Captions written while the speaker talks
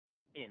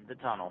In the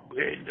tunnel.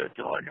 In the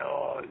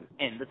tunnel.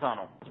 In the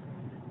tunnel.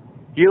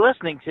 You're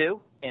listening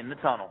to In the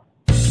Tunnel.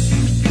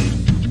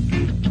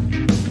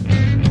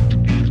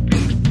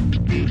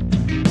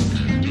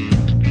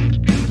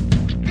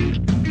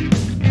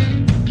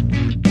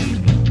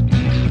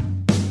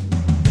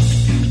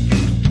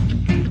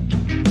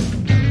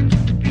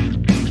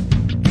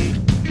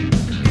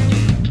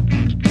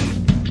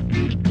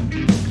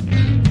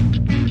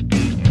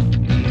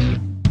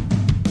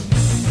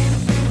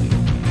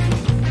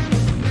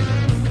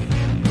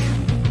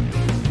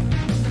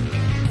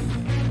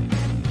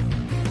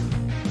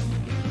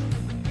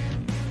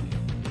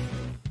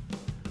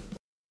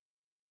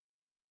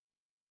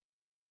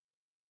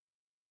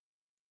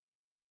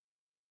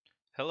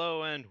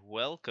 Hello and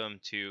welcome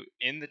to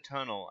In the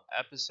Tunnel,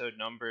 episode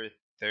number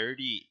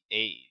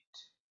 38.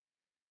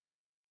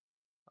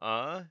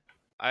 I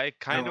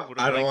kind of would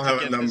have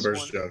liked to get this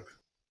one. Joke.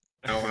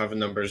 I don't have a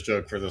numbers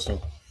joke for this one.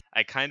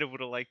 I kind of would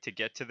have liked to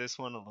get to this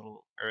one a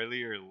little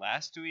earlier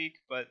last week,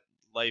 but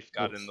life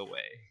got in the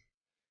way.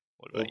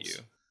 What about you?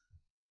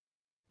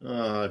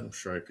 I'm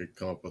sure I could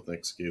come up with an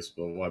excuse,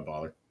 but why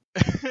bother?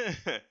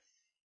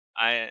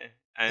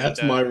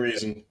 That's my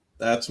reason.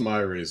 That's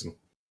my reason.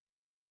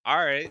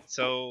 All right,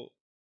 so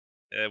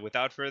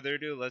without further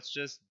ado, let's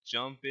just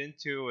jump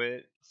into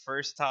it.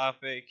 First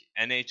topic,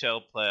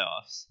 NHL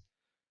playoffs.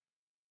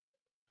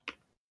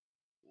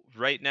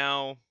 Right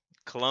now,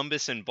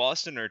 Columbus and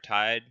Boston are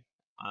tied.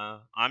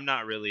 I'm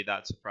not really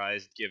that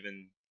surprised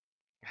given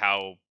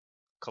how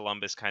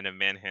Columbus kind of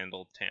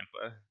manhandled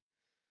Tampa.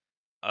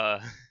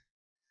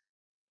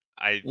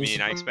 I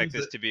expect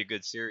this to be a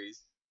good series.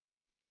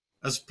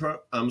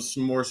 I'm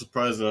more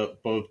surprised that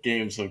both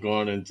games have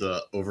gone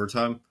into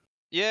overtime.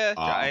 Yeah,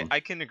 I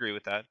can agree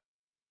with that.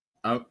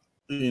 I'm,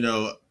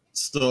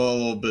 still a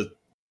little bit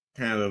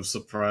kind of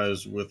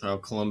surprised with how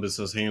Columbus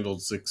has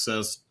handled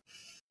success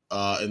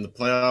in the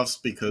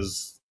playoffs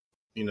because,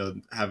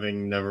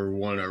 having never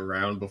won a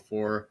round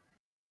before,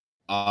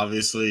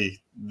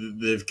 obviously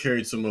they've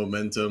carried some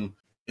momentum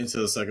into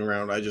the second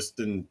round. I just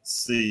didn't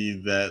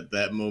see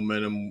that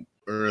momentum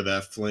or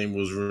that flame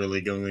was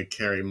really going to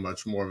carry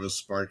much more of a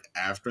spark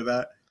after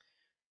that.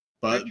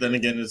 But then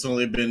again, it's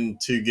only been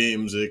 2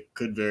 games. It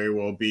could very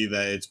well be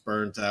that it's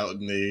burnt out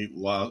and they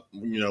lost.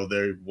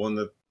 They won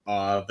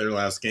their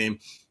last game.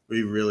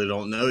 We really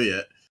don't know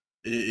yet.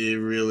 It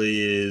really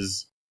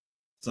is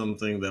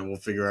something that we'll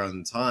figure out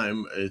in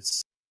time.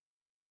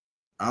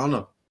 I don't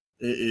know.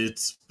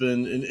 It's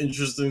been an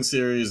interesting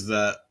series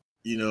that,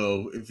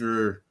 if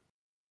you're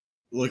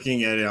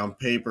looking at it on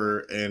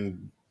paper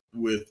and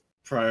with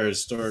prior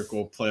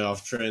historical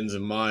playoff trends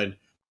in mind,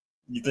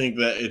 you think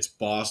that it's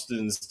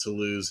Boston's to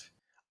lose.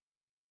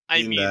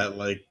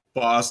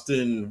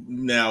 Boston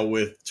now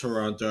with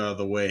Toronto out of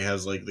the way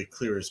has the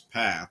clearest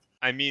path.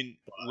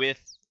 With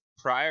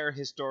prior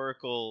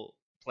historical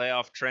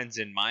playoff trends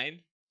in mind,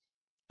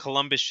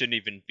 Columbus shouldn't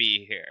even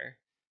be here.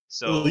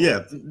 So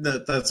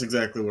that's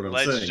exactly what I'm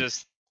saying. Let's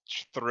just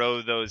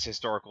throw those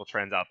historical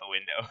trends out the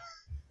window.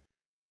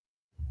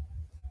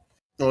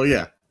 Oh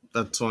yeah,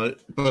 that's why.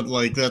 But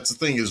that's the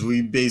thing is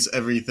we base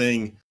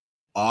everything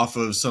off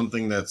of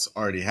something that's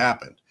already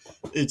happened.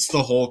 It's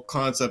the whole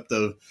concept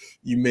of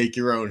you make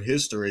your own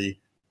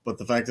history, but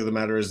the fact of the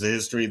matter is the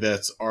history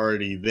that's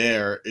already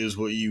there is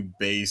what you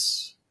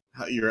base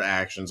your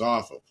actions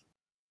off of.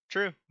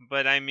 True,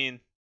 but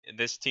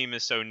this team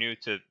is so new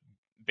to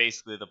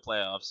basically the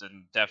playoffs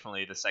and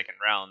definitely the second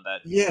round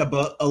that... Yeah,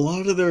 but a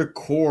lot of their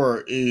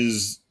core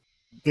is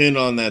been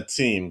on that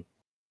team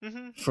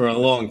for a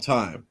long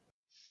time.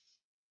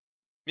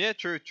 Yeah,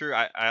 true.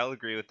 I'll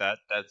agree with that.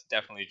 That's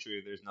definitely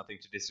true. There's nothing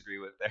to disagree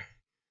with there.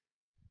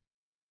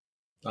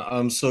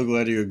 I'm so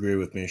glad you agree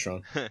with me,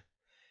 Shaan.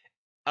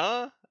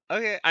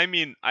 Okay.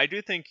 I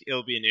do think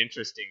it'll be an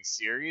interesting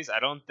series. I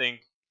don't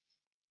think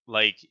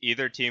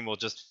either team will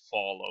just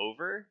fall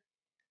over.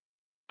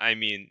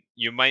 We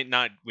might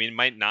not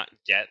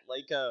get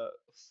a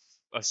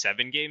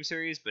 7-game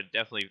series, but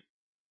definitely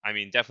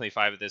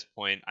 5 at this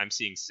point. I'm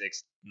seeing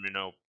 6,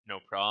 no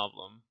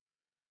problem.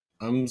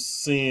 I'm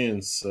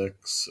seeing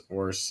 6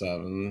 or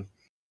 7.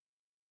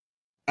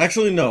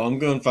 Actually, no, I'm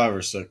going 5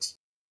 or 6.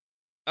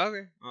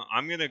 Okay,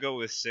 I'm gonna go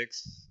with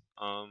 6.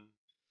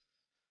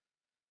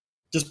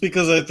 Just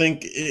because I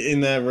think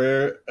in that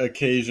rare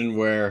occasion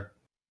where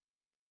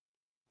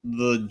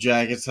the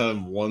Jackets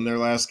have won their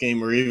last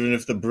game, or even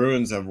if the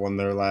Bruins have won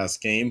their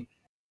last game,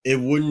 it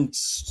wouldn't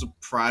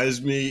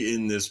surprise me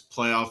in this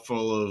playoff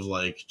full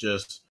of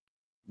just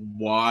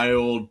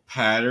wild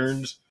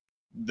patterns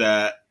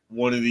that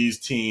one of these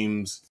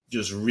teams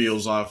just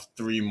reels off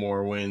 3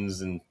 more wins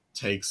and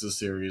takes the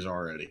series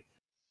already.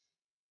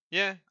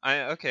 Yeah,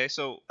 okay,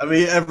 so...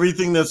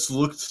 everything that's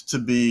looked to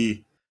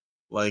be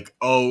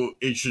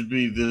it should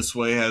be this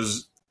way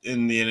has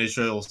in the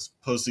NHL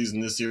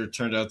postseason this year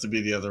turned out to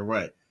be the other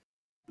way.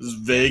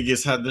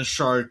 Vegas had the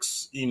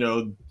Sharks,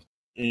 3-1,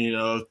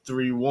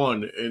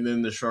 and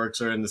then the Sharks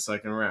are in the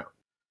second round.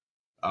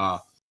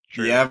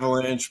 The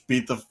Avalanche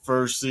beat the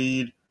first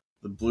seed.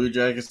 The Blue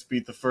Jackets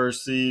beat the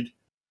first seed.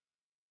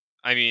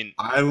 I mean,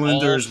 all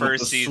Islanders with the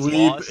first seeds sweep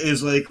lost.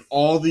 is like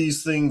all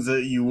these things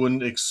that you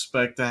wouldn't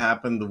expect to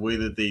happen the way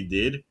that they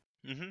did.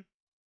 Mm-hmm.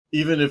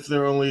 Even if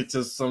they're only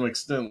to some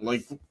extent,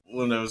 like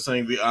when I was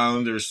saying the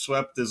Islanders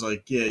swept, is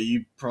like, yeah,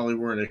 you probably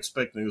weren't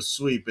expecting a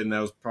sweep, and that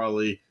was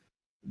probably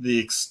the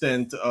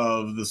extent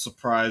of the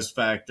surprise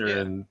factor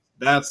Yeah. in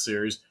that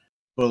series.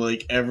 But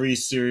like every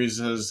series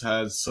has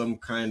had some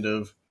kind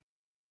of,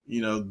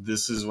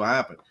 this is what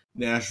happened.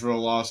 Nashville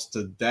lost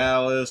to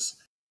Dallas.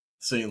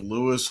 St.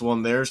 Louis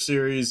won their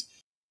series.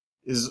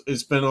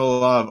 It's been a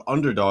lot of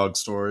underdog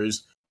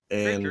stories.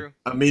 Very And true.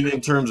 I mean,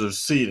 in terms of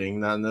seeding,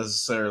 not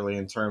necessarily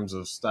in terms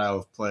of style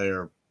of play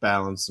or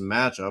balance and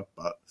matchup,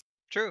 but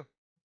True.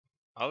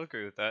 I'll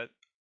agree with that.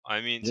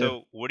 I mean, yeah.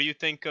 so what do you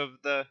think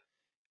of the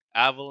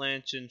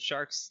Avalanche and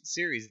Sharks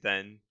series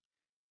then?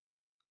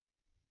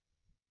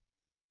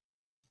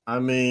 I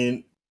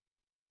mean,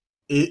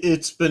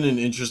 it's been an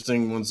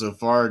interesting one so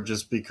far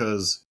just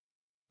because,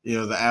 the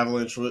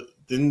Avalanche,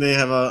 didn't they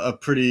have a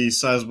pretty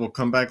sizable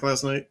comeback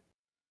last night?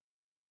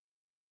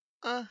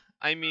 I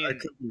I mean,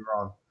 could be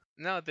wrong.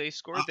 no, they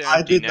I, scored their I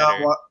empty did not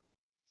netter watch.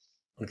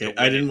 to Okay,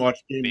 I win it, didn't watch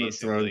Game of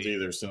Thrones basically.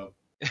 either, so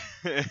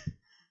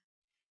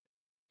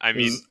I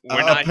mean, because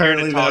we're not here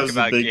to apparently that talk was the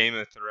about big. Game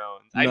of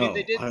Thrones. I mean,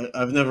 they No, did.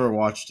 I've never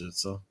watched it,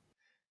 so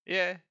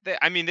Yeah,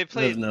 I mean, they I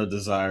have played. no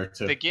desire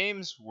The to.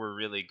 games were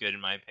really good,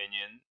 in my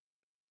opinion.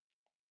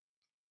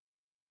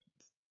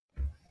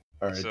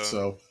 All right, So,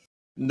 so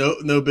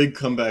no big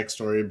comeback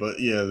story, but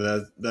yeah,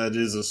 that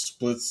is a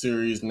split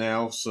series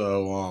now.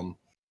 So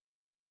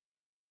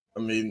I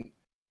mean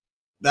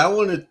that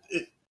one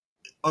it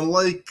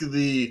unlike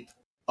the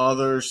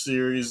other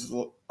series,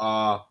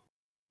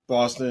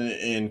 Boston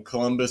and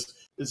Columbus,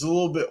 it's a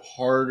little bit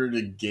harder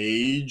to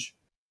gauge,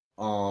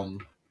 um,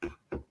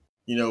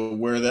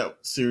 where that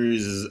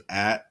series is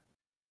at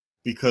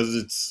because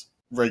it's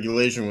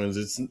regulation wins.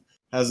 It's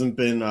hasn't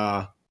been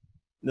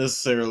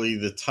necessarily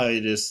the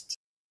tightest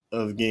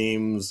of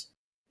games,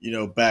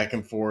 back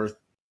and forth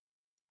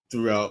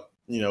throughout,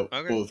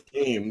 okay, both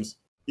games.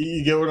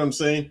 You get what I'm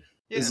saying?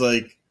 It's yeah.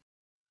 like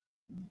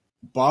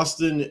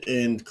Boston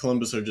and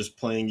Columbus are just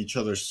playing each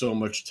other so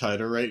much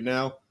tighter right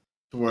now,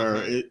 where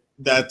Uh-huh.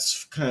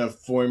 that's kind of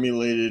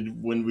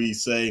formulated when we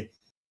say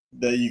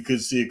that you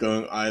could see it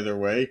going either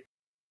way.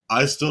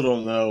 I still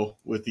don't know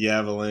with the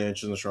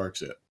Avalanche and the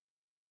Sharks yet.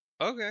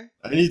 Okay.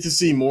 I need to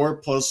see more.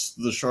 Plus,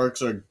 the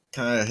Sharks are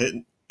kind of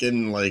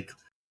getting like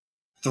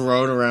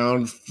thrown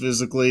around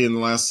physically in the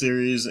last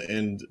series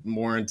and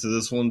more into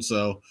this one.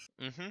 So,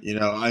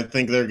 Mm-hmm. I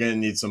think they're going to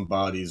need some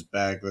bodies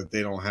back that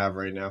they don't have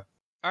right now.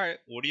 All right.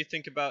 What do you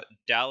think about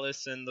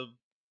Dallas and the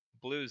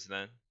Blues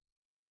then?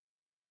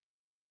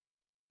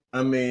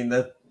 I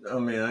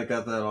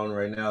got that on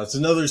right now. It's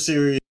another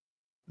series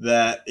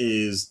that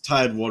is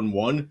tied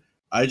 1-1.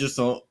 I just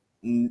don't,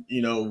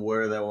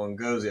 where that one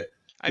goes yet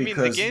I mean,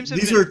 the because games have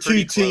these been are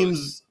pretty two close.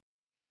 teams.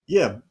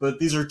 Yeah, but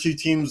these are two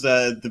teams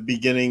that at the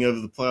beginning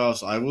of the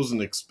playoffs I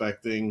wasn't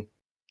expecting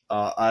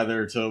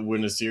either to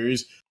win a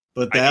series.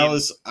 But I mean,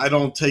 Dallas, I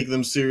don't take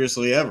them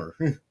seriously ever.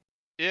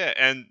 yeah,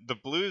 and the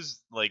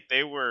Blues, like,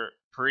 they were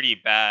pretty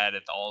bad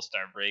at the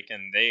All-Star break,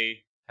 and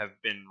they have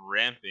been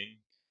ramping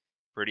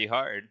pretty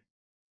hard.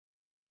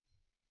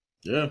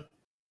 Yeah.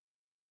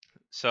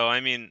 So, I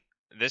mean,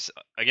 this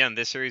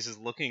series is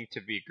looking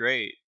to be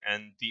great,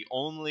 and the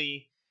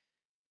only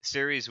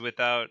series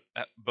without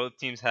both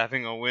teams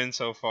having a win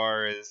so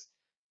far is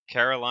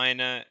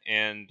Carolina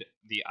and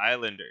the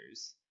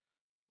Islanders.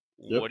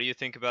 What Yep. do you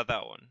think about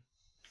that one?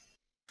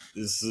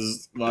 This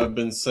is what I've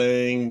been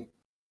saying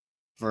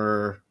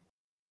for,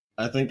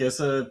 I think I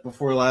said it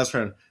before last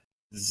round.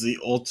 This is the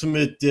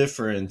ultimate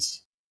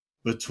difference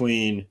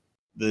between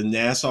the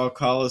Nassau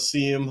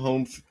Coliseum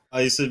home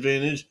ice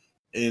advantage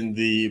and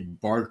the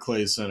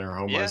Barclays Center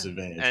home ice Yeah,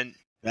 advantage. and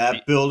the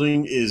That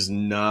building is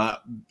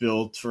not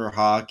built for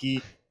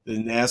hockey. The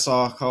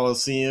Nassau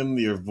Coliseum,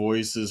 your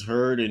voice is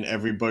heard and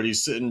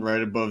everybody's sitting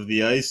right above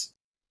the ice,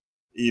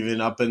 even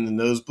up in the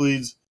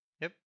nosebleeds.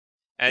 yep.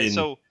 And In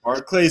so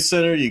Barclays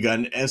Center, you got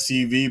an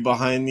SUV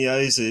behind the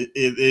ice.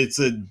 It's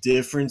a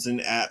difference in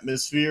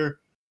atmosphere.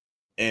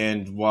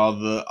 And while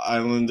the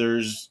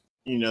Islanders,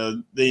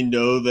 they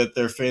know that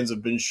their fans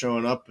have been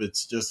showing up,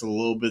 it's just a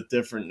little bit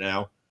different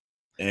now.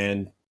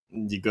 And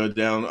you go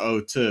down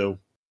 0-2.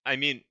 I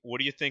mean, what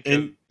do you think of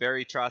And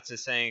Barry Trotz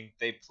is saying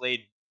they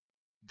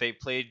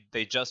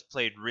just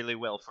played really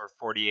well for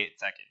 48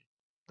 seconds.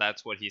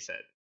 That's what he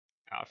said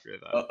after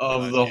the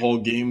of last the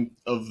game.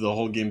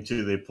 whole game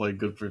too, they played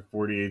good for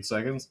 48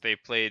 seconds. They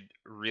played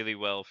really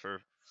well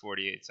for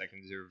 48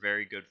 seconds. They were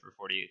very good for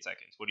 48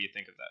 seconds. What do you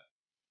think of that?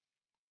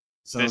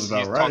 Sounds This about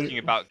he's right. talking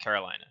about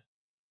Carolina.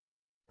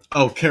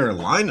 Oh,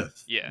 Carolina?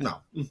 Yeah,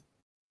 No.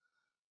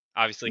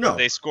 obviously because No.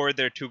 they scored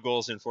their 2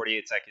 goals in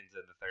 48 seconds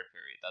in the third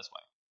period. That's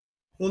why.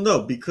 Well,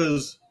 no,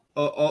 because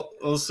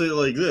I'll say it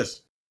like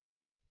this.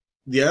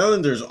 The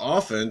Islanders'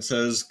 offense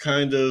has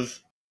kind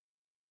of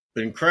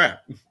been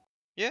crap.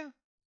 Yeah,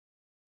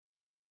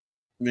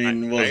 I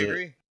mean, I was it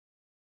agree.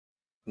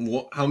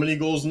 how many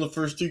goals in the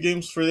first two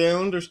games for the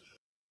Islanders?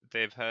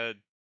 They've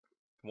had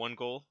one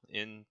goal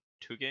in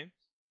 2 games.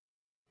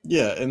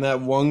 Yeah, and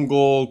that one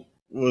goal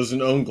was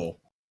an own goal.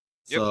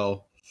 Yep.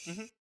 So,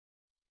 Mhm.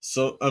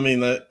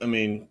 I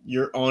mean,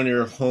 you're on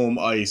your home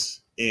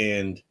ice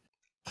and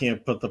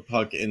can't put the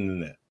puck in the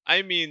net.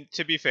 I mean,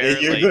 to be And fair,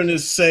 you're like, going to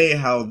say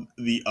how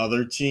the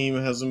other team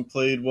hasn't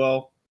played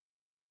well?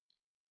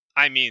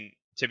 I mean,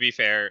 to be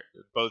fair,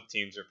 both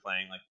teams are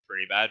playing like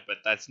pretty bad, but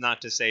that's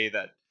not to say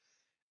that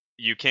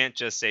you can't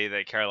just say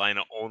that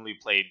Carolina only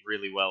played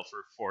really well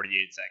for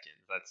 48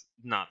 seconds. That's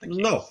not the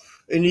No. case.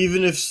 And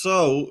even if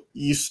so,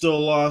 you still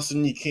lost,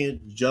 and you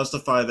can't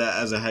justify that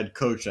as a head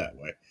coach that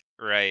way.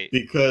 Right.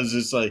 Because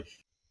it's like,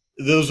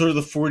 those are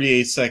the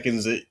 48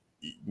 seconds that,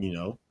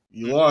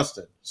 you lost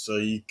it. So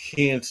you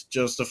can't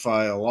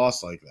justify a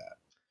loss like that.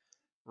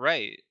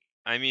 Right.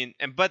 I mean,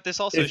 but this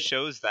also If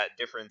shows that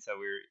difference that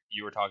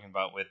you were talking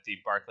about with the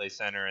Barclays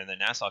Center and the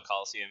Nassau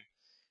Coliseum.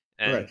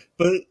 Right. And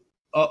But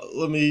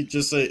let me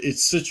just say,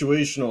 it's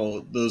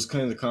situational, those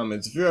kinds of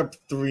comments. If you're up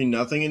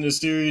 3-0 in the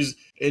series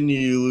and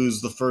you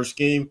lose the first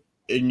game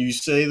and you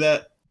say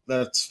that,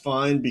 that's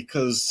fine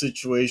because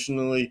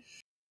situationally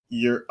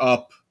you're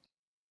up,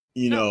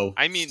 no,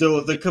 I mean, still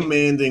with the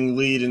commanding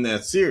lead in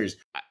that series.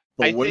 I,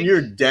 But I when think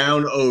you're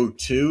down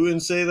 0-2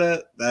 and say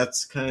that,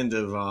 that's kind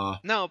of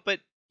no, but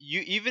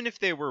you even if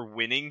they were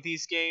winning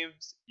these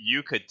games,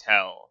 you could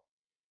tell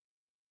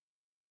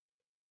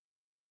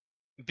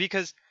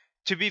because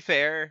to be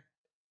fair,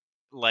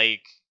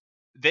 like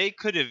they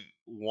could have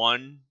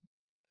won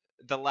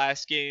the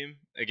last game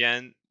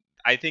again.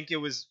 I think it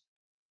was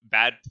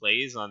bad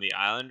plays on the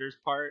Islanders'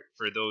 part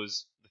for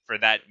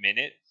that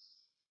minute,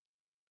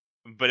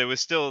 but it was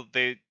still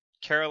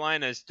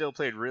Carolina still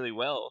played really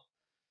well.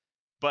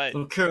 But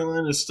well,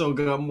 Carolina's still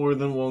got more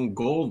than one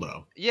goal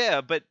though.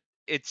 yeah, but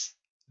it's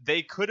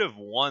they could have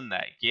won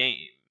that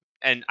game.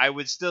 And I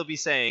would still be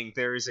saying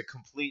there is a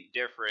complete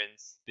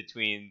difference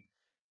between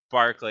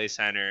Barclays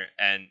Center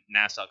and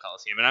Nassau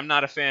Coliseum. And I'm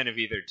not a fan of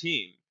either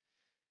team.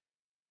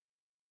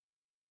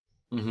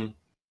 Mm-hmm.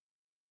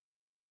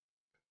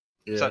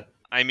 So Yeah.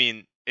 I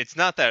mean, it's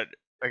not that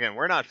again,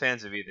 we're not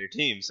fans of either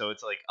team, so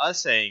it's like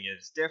us saying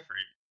it's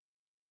different.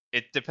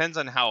 It depends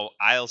on how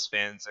Isles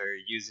fans are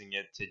using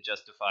it to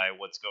justify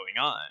what's going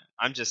on.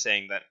 I'm just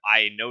saying that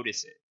I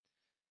notice it.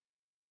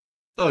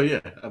 Oh yeah,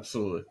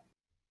 absolutely.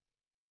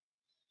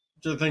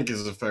 Which I think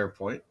is a fair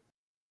point.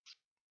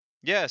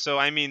 Yeah, so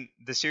I mean,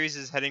 the series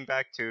is heading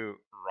back to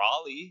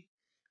Raleigh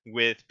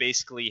with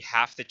basically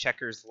half the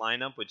Checkers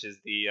lineup, which is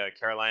the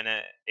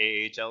Carolina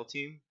AHL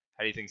team.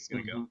 How do you think it's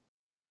going to go? Mm-hmm.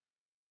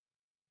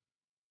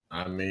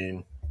 I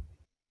mean,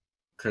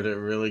 could it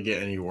really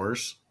get any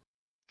worse?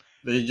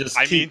 They just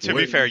I mean, keep to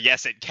be fair, winning.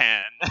 yes, it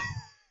can.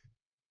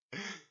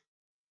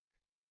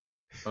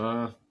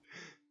 Uh,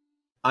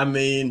 I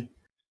mean,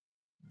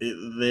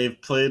 they've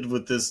played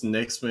with this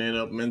next man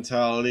up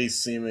mentality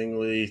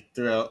seemingly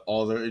throughout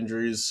all their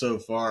injuries so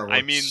far.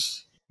 I mean,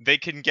 Which, they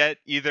can get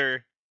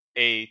either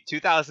a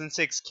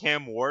 2006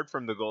 Cam Ward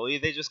from the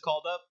goalie they just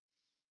called up,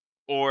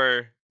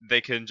 or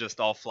they can just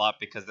all flop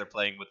because they're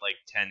playing with like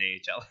 10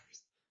 AHLers.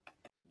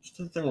 there's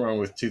nothing wrong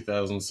with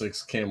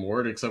 2006 Cam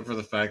Ward except for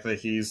the fact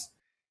that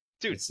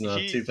Dude, it's not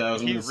he ripped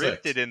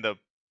 2006. it in the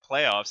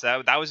playoffs.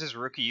 That was his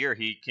rookie year.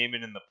 He came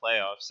in the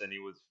playoffs and he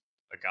was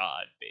a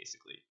god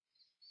basically.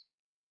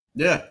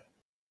 Yeah,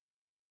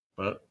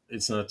 but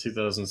it's not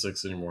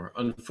 2006 anymore.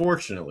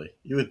 Unfortunately,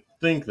 you would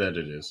think that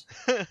it is.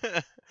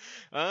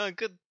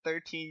 Good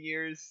 13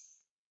 years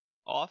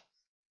off.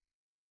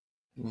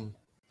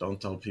 Don't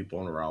tell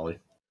people in Raleigh.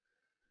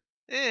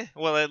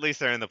 Well, at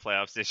least they're in the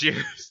playoffs this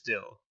year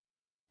still.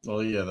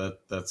 Well, yeah,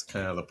 that's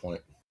kind of the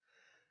point.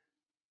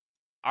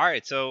 All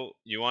right, so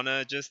you want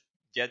to just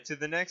get to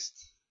the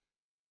next?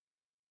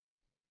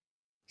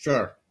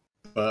 Sure,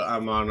 but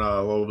I'm on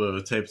a little bit of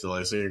a tape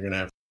delay, so you're gonna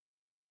have.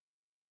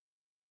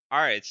 All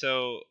right,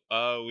 so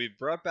we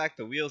brought back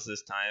the wheels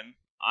this time.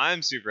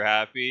 I'm super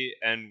happy,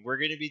 and we're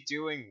going to be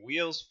doing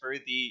wheels for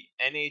the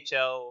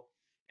NHL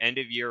end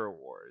of year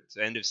awards,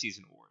 end of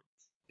season awards.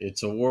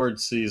 It's award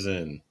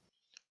season.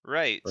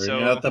 Right. Bring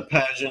So out the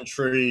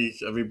pageantry,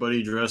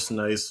 everybody dressed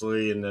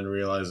nicely, and then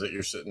realize that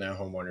you're sitting at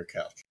home on your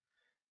couch.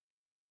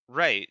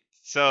 right.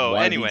 So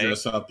Why'd you anyway,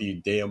 dress up,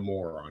 you damn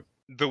moron?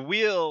 the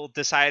wheel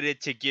decided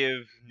to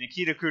give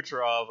Nikita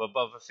Kucherov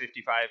above a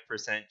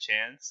 55%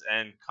 chance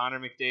and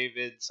Connor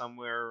McDavid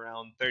somewhere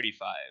around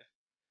 35.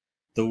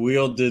 The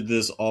wheel did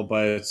this all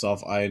by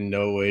itself. I in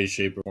no way,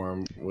 shape, or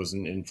form was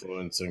an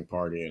influencing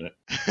party in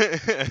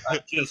it. I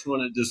just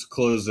want to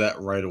disclose that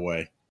right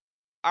away.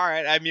 All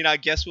right. I mean, I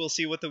guess we'll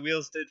see what the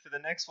wheels did for the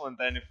next one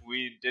then if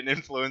we didn't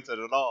influence it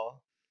at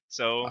all.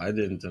 So, I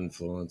didn't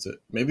influence it.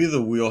 Maybe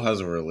the wheel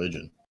has a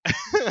religion.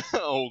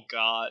 oh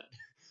god.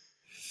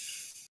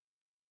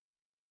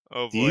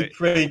 Oh Do you boy.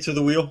 pray to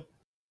the wheel?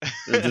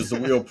 Or does the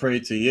wheel pray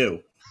to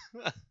you?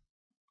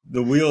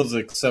 The wheel's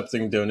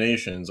accepting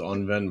donations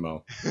on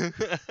Venmo,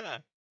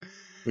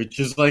 which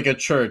is like a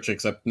church,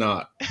 except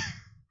not.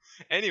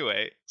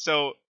 Anyway,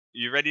 so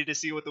you ready to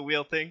see what the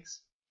wheel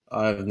thinks?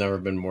 I've never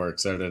been more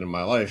excited in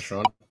my life,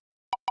 Sean.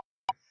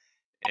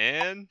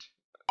 And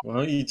Why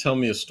don't you tell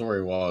me a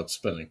story while it's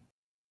spinning?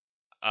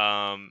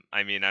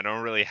 I mean, I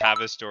don't really have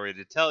a story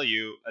to tell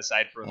you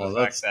aside from the Oh,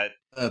 fact that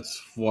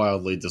that's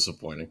wildly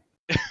disappointing.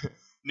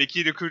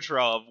 Nikita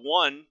Kucherov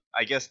won.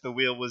 I guess the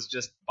wheel was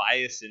just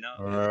biased enough.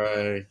 All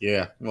right,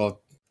 yeah.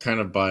 Well, kind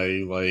of by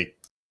like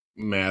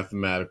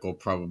mathematical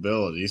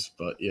probabilities,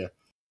 but yeah.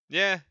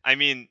 Yeah, I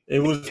mean, It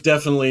was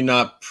definitely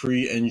not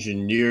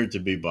pre-engineered to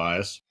be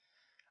biased.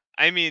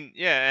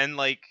 yeah, and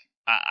like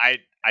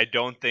I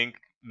don't think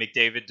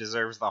McDavid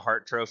deserves the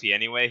Hart Trophy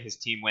anyway. His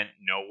team went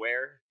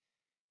nowhere.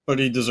 But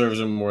he deserves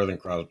it more than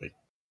Crosby.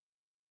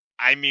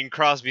 I mean,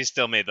 Crosby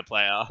still made the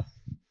playoff.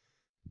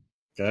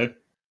 Okay?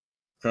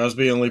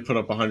 Crosby only put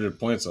up 100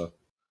 points, though.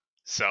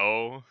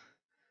 So,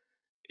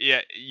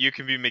 yeah, you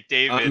can be I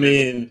McDavid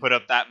mean, and put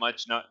up that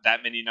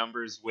many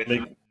numbers with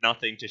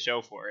nothing to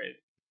show for it.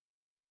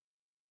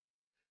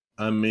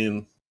 I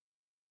mean,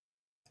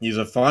 he's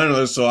a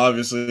finalist, so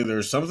obviously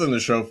there's something to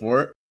show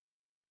for it.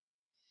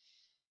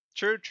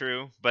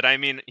 True. But I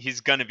mean,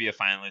 he's gonna be a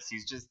finalist.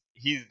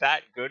 He's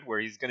that good where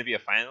he's gonna be a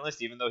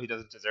finalist, even though he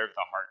doesn't deserve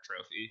the Hart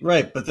Trophy.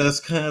 Right, but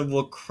that's kind of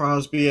what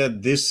Crosby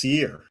had this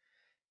year.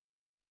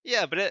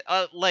 Yeah, but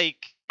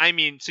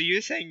so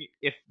you're saying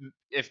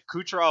if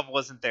Kucherov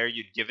wasn't there,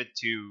 you'd give it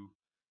to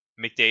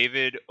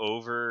McDavid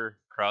over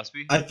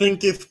Crosby? I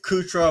think if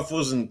Kucherov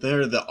wasn't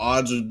there, the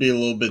odds would be a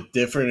little bit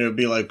different. It would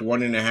be like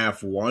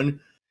 1.5-1,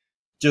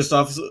 just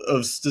off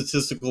of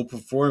statistical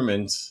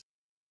performance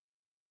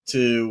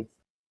to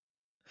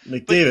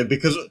McDavid.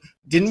 Because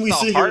didn't we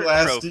sit here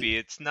last? Trophy.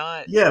 It's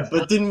not. Yeah,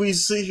 but didn't we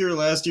sit here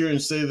last year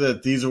and say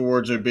that these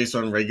awards are based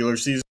on regular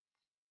season?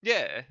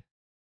 Yeah.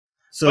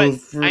 So, in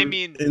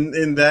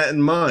that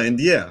in mind,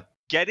 yeah,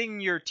 getting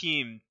your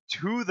team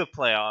to the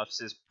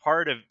playoffs is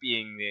part of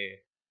being there.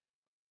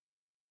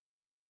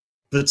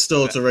 But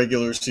still, it's a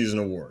regular season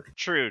award.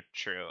 True.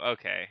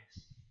 Okay.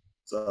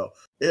 So,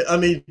 I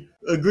mean,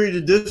 agree to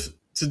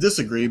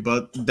disagree,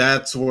 but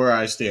that's where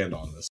I stand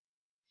on this.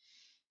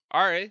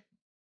 All right.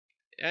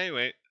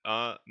 Anyway,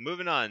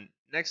 moving on.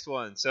 Next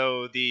one.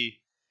 So the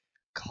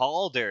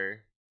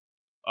Calder.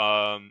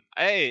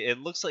 Hey, it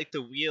looks like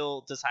the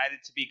wheel decided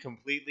to be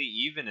completely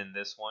even in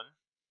this one.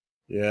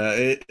 Yeah,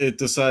 it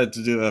decided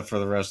to do that for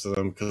the rest of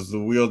them because the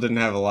wheel didn't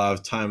have a lot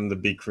of time to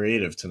be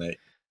creative tonight.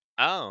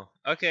 Oh,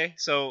 okay.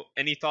 So,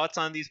 any thoughts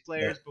on these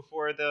players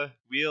before the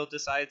wheel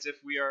decides if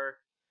we are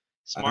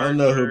smart? I don't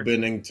know who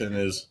Binnington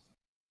is.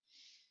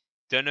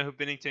 Don't know who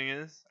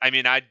Binnington is? I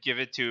mean, I'd give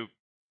it to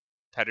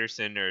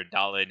Pettersson or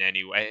Dahlin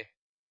anyway.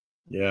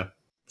 Yeah.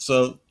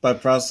 So, by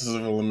process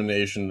of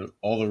elimination,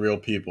 all the real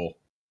people.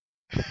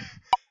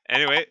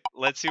 Anyway,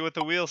 let's see what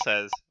the wheel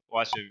says.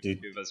 Watch him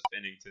give us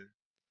Binnington.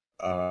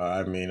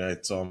 I mean,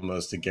 it's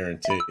almost a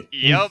guarantee.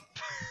 Yup.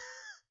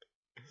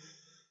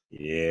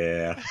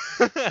 Yeah.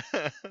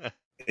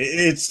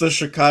 It's the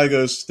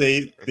Chicago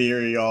State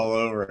theory all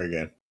over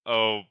again.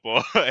 Oh,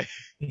 boy.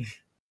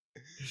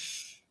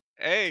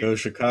 Hey. Go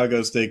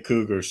Chicago State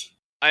Cougars.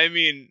 I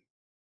mean,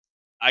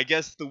 I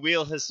guess the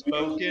wheel has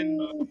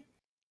spoken,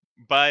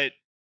 but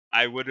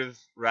I would have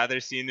rather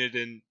seen it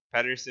in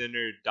Pettersson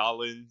or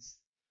Dahlin's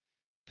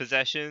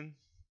possession.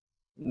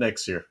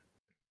 Next year.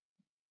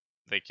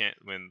 They can't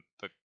win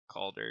the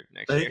Calder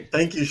next year.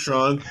 Thank you,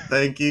 Sean.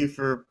 Thank you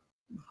for...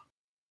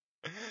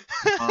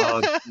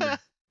 Oh,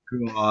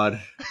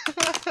 God.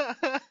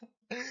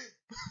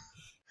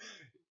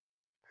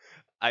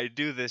 I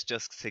do this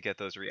just to get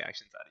those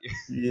reactions out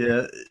of you.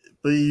 Yeah,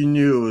 but you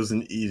knew it was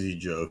an easy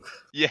joke.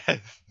 Yes.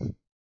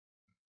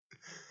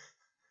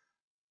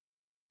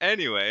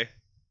 Anyway.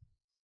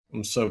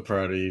 I'm so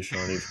proud of you,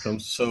 Sean. You've come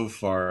so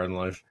far in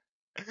life.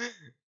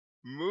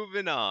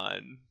 Moving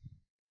on.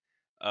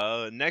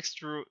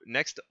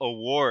 Next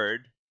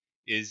award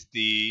is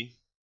the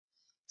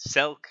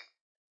Selke.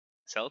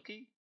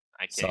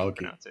 I can't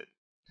pronounce it.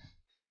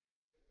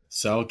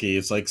 Selke.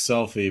 It's like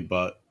selfie,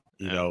 but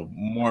you know,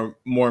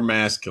 more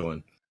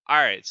masculine. All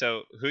right.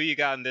 So who you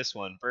got in this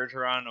one?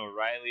 Bergeron,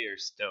 O'Reilly, or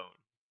Stone?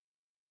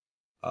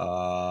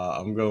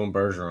 I'm going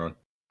Bergeron.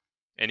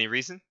 Any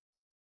reason?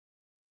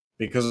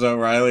 Because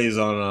O'Reilly is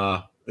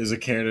is a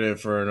candidate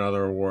for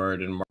another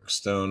award, and Mark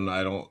Stone,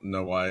 I don't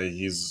know why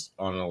he's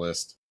on the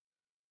list.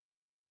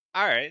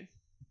 All right.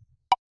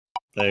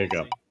 There you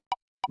go.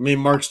 I mean,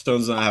 Mark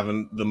Stone's not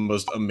having the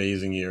most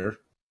amazing year.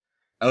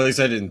 At least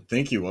I didn't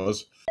think he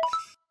was.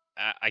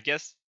 I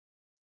guess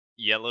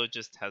yellow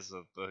just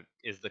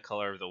is the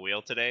color of the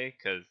wheel today,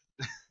 because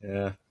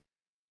yeah,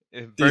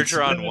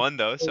 Bergeron won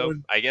though, so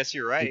I guess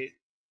you're right.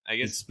 I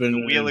guess the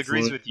wheel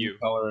agrees with you.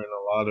 Color in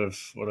a lot of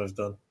what I've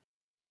done.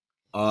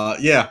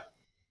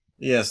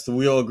 Yes, the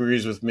wheel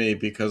agrees with me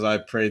because I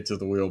prayed to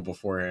the wheel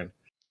beforehand.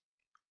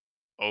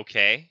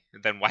 Okay,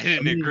 then why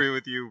didn't it agree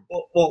with you?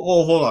 Well,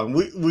 hold on.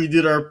 We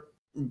did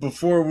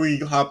before we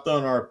hopped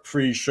on our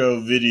pre-show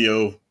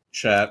video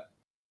chat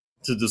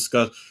to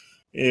discuss.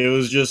 It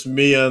was just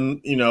me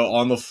on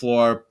the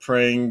floor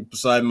praying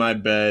beside my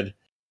bed.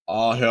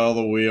 All hail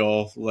the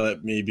wheel.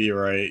 Let me be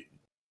right.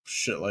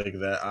 Shit like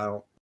that.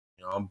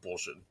 I'm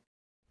bullshitting.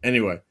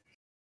 Anyway.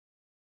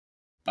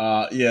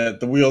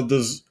 The wheel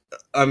does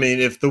I mean,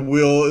 if the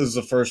wheel is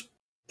the first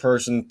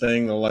person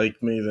thing to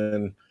like me,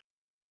 then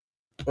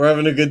we're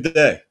having a good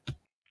day.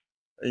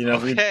 You know,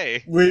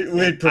 Okay.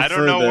 we'd prefer I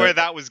don't know that, where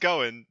that was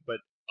going, but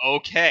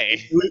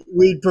okay.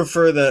 we'd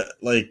prefer that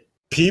like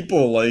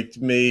people liked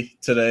me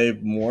today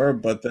more,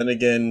 but then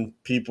again,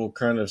 people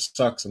kind of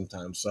suck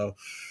sometimes. So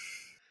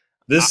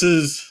this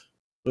is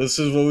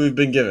what we've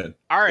been given.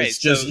 All right, It's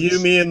just you,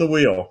 me, and the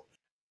wheel.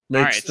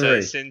 Makes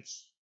so 3.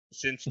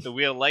 since the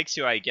wheel likes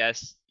you, I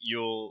guess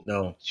you'll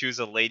No. choose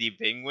a Lady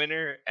Bing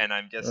winner, and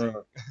I'm guessing.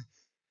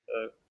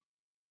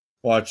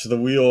 Watch, the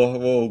wheel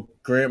will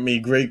grant me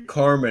great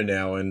karma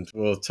now and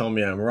will tell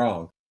me I'm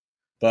wrong.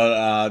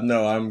 But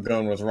no, I'm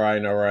going with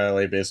Ryan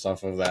O'Reilly based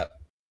off of that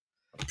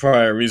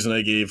prior reason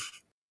I gave.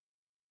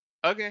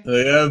 Okay.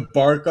 They have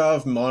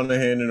Barkov,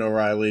 Monahan, and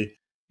O'Reilly.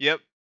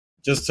 Yep.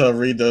 Just to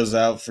read those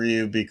out for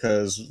you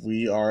because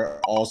we are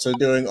also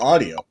doing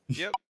audio.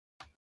 Yep.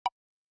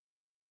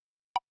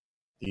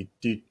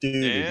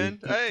 And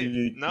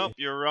hey, nope,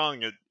 you're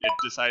wrong. It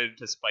decided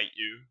to spite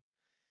you.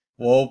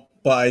 Well,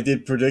 but I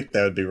did predict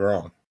that would be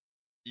wrong.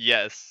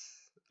 Yes.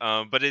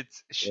 But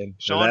it's And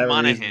for Sean that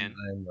Monahan reason,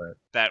 I'm right.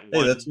 that Hey,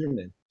 won that's your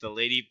name. the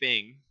Lady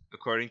Bing,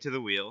 according to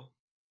the wheel.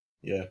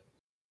 Yeah.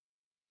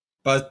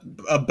 But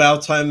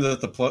about time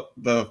that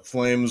the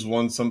Flames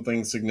won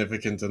something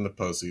significant in the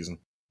postseason.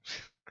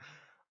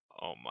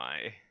 Oh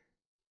my.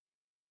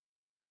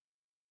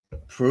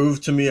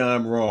 Prove to me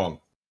I'm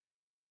wrong.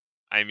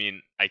 I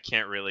mean, I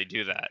can't really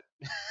do that.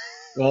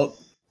 Well,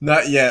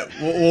 not yet.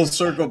 We'll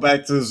circle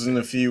back to this in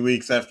a few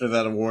weeks after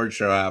that award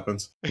show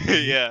happens.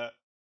 Yeah.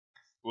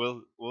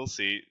 We'll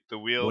see. The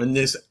wheel. When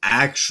this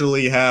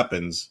actually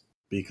happens,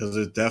 because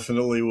it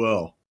definitely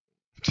will.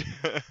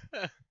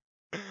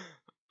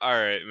 All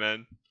right,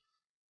 man.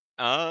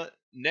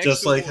 Next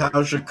Just like award.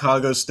 how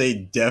Chicago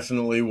State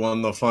definitely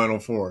won the Final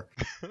Four.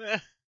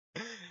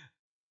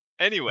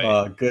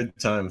 Anyway, good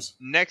times.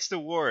 next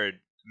award,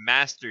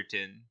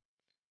 Masterton.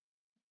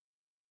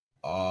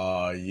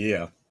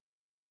 Yeah.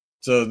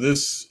 So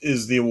this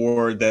is the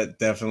award that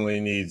definitely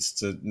needs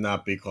to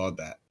not be called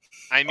that.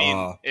 I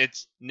mean,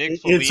 it's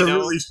Nick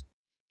Foligno.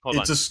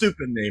 It's a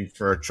stupid name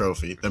for a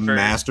trophy. The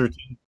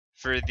Masterton.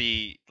 For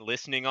the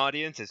listening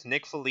audience, it's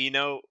Nick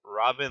Foligno,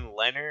 Robin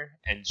Lehner,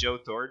 and Joe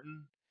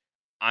Thornton.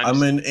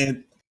 I'm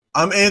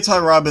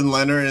anti-Robin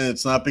Lehner, and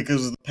it's not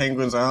because of the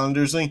Penguins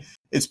Islanders thing.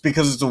 It's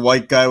because it's a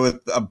white guy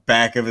with a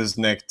back of his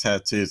neck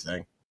tattoo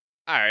thing.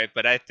 All right,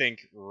 but I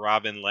think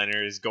Robin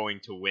Lehner is going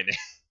to win it.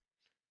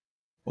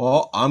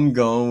 Well, I'm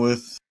going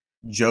with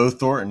Joe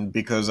Thornton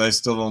because I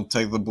still don't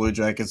take the Blue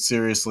Jackets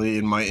seriously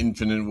in my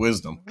infinite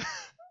wisdom.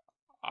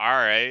 All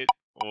right,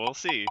 we'll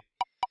see.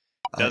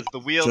 Does the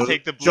wheel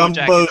take the Blue Jumbo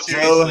Jackets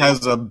seriously? Joe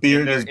has a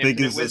beard as big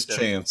as his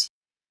chance.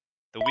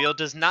 The wheel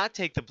does not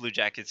take the Blue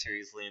Jackets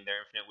seriously in their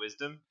infinite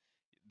wisdom.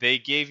 The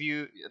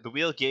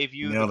wheel gave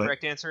you the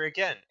correct answer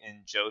again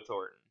in Joe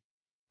Thornton.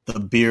 The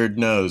beard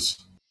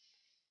knows.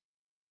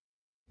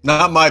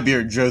 Not my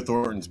beard, Joe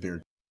Thornton's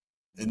beard.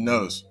 It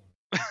knows.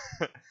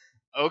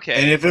 Okay.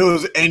 And if it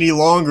was any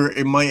longer,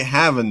 it might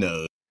have a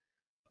nose.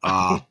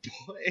 Oh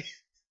boy.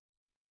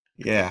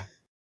 Yeah.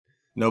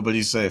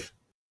 Nobody's safe.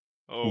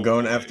 Oh, I'm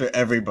going after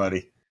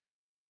everybody.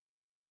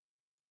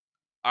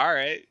 All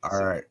right.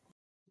 All right.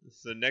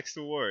 So next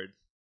award.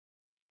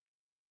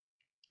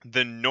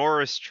 The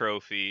Norris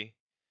Trophy.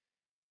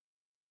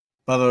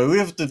 By the way, we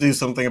have to do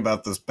something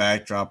about this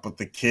backdrop with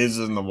the kids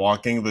and the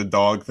walking the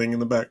dog thing in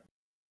the back.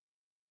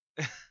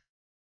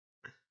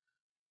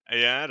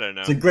 Yeah, I don't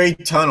know. It's a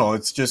great tunnel.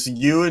 It's just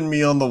you and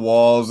me on the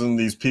walls and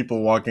these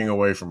people walking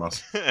away from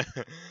us.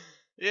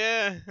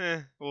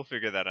 Yeah, we'll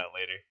figure that out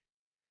later.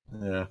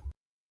 Yeah.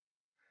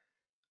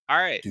 All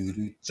right.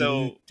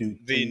 So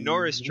the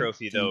Norris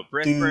Trophy, though,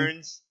 Brent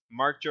Burns,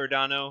 Mark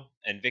Giordano,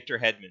 and Victor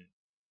Hedman.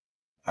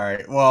 All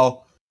right.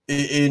 Well,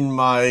 in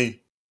my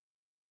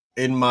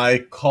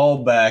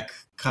callback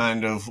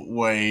kind of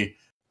way,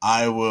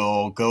 I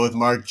will go with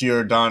Mark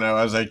Giordano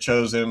as I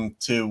chose him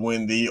to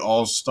win the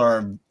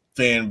All-Star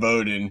fan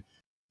voting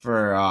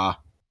for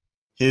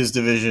his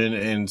division,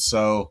 and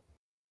so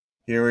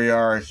here we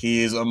are.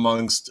 He is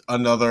amongst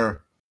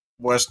another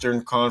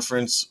Western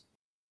Conference,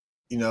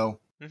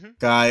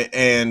 guy,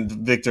 and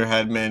Victor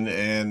Hedman,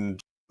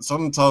 and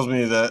something tells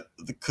me that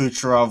the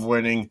Kucherov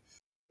winning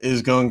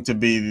is going to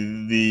be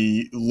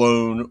the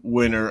lone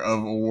winner of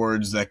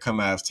awards that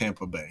come out of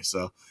Tampa Bay.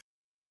 So,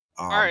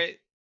 all right.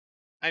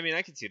 I mean,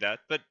 I can see that,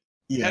 but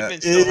yeah,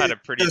 Hedman still had a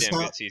pretty damn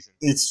good season.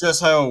 It's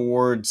just how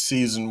award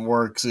season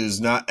works.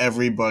 Is not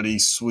everybody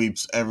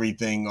sweeps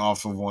everything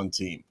off of one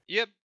team.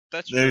 Yep,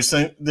 that's true.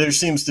 There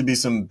seems to be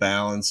some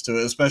balance to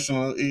it,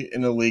 especially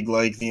in a league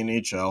like the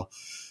NHL.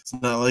 It's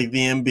not like the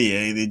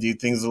NBA. They do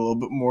things a little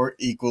bit more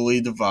equally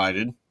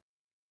divided.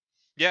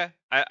 Yeah,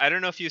 I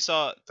don't know if you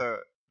saw the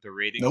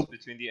ratings Nope.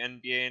 between the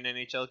NBA and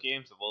NHL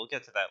games. We'll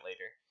get to that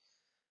later.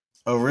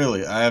 Oh,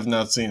 really? I have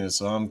not seen it,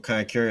 so I'm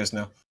kind of curious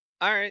now.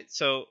 All right,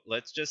 so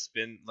let's just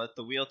let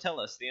the wheel tell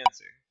us the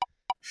answer.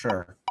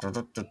 Sure. And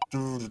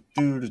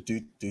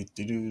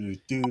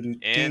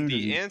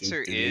the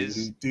answer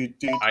is,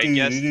 I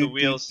guess the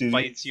wheel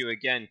spites you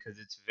again because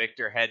it's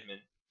Victor Hedman.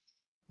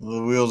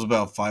 The wheel's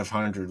about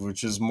 500,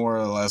 which is more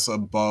or less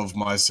above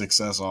my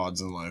success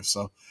odds in life.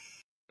 So,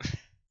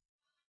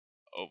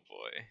 Oh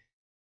boy.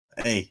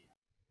 hey,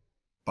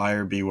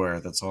 buyer beware.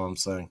 That's all I'm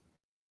saying.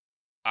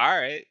 All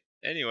right.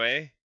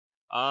 Anyway,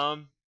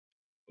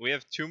 we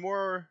have two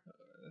more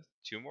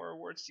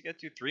awards to get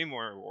to, 3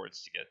 more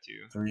awards to get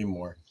to. 3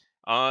 more.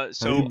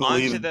 So on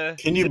to the.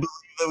 Can you believe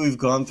that we've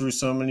gone through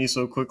so many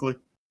so quickly?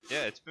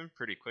 Yeah, it's been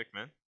pretty quick,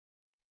 man.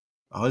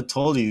 I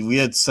told you we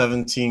had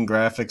 17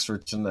 graphics for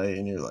tonight,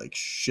 and you're like,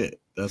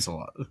 shit, that's a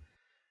lot.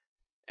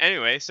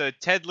 Anyway, so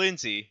Ted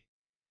Lindsay.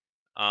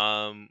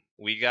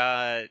 We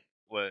got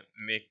what,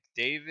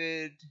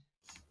 McDavid,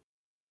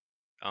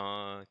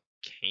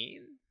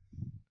 Kane.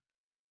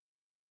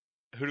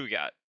 Who do we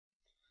got?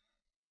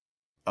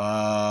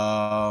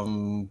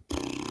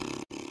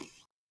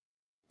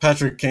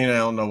 Patrick Kane. I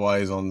don't know why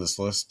he's on this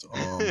list.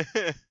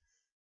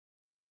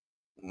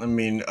 I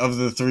mean, of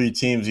the 3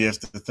 teams, you have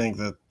to think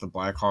that the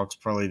Blackhawks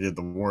probably did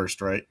the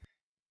worst, right?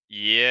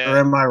 Yeah. Or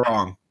am I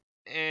wrong?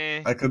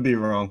 I could be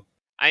wrong.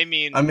 I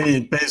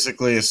mean,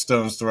 basically a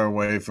stone's throw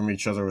away from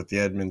each other with the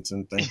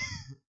Edmonton thing.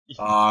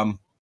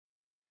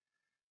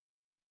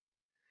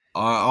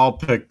 I'll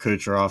pick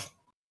Kucherov.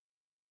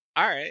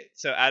 All right.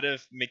 So out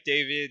of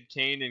McDavid,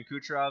 Kane, and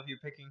Kucherov, you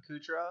picking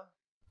Kucherov?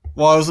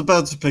 Well, I was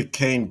about to pick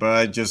Kane, but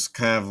I just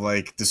kind of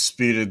like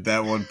disputed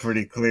that one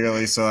pretty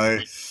clearly. So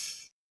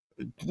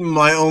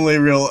my only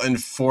real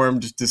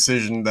informed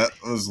decision that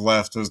was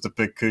left was to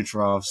pick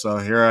Kucherov. So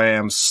here I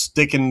am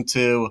sticking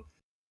to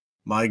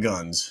my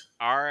guns.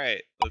 All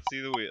right. Let's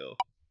see the wheel.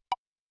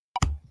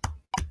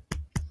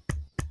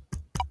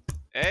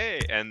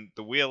 Hey, and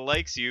the wheel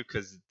likes you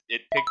because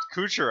it picked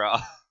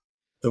Kucherov.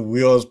 The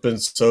wheel has been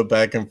so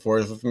back and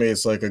forth with me.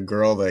 It's like a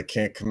girl that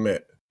can't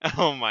commit.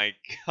 Oh my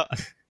god.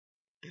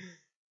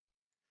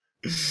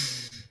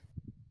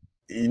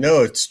 You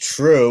know, it's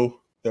true.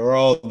 They're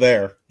all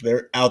there.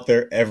 They're out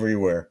there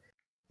everywhere.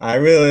 I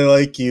really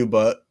like you,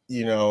 but,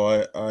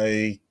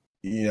 I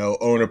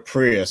own a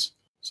Prius.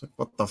 It's like,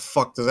 what the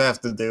fuck does that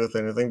have to do with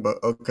anything?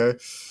 But okay.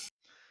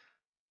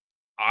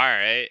 All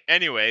right.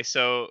 Anyway,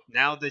 so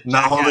now the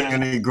Not Jack holding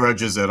Adams. any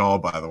grudges at all,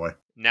 by the way.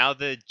 Now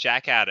the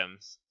Jack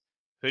Adams.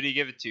 Who do you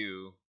give it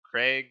to?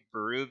 Craig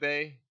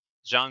Berube,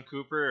 John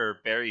Cooper, or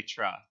Barry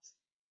Trotz?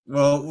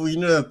 Well, we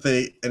know that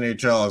the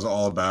NHL is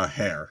all about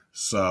hair,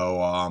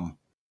 so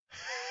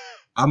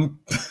I'm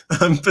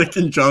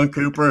picking John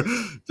Cooper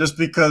just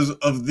because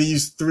of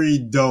these 3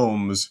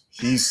 domes.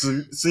 He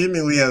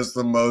seemingly has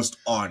the most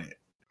on it.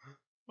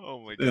 Oh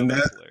my god,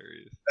 that's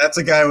hilarious. That's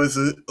a guy with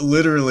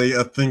literally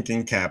a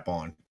thinking cap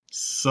on.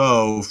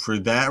 So for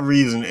that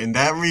reason,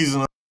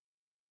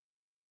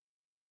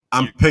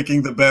 I'm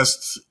picking the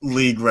best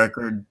league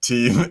record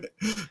team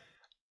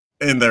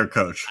and their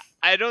coach.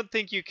 I don't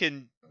think you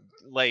can,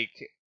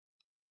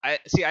 I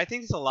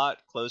think it's a lot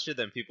closer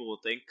than people will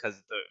think because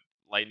the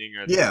Lightning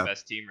are the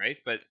best team, right?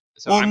 But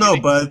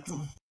but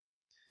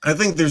I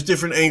think there's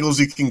different angles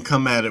you can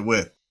come at it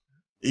with.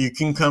 You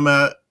can come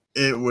at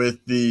it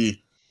with the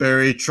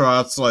Barry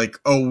Trotz, like,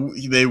 oh,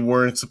 they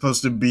weren't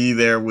supposed to be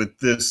there with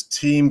this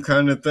team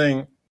kind of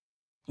thing.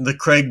 The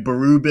Craig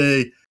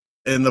Berube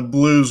and the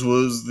Blues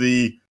was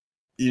the,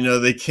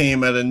 they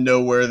came out of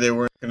nowhere. They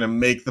weren't going to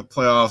make the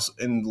playoffs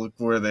and look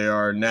where they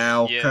are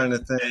now kind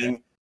of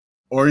thing.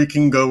 Or you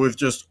can go with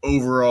just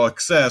overall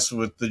success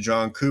with the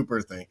John Cooper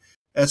thing.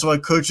 That's why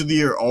Coach of the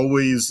Year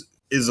always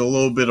is a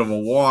little bit of a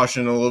wash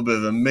and a little bit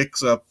of a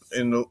mix-up,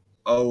 and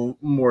a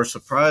more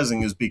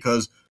surprising is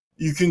because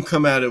you can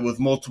come at it with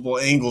multiple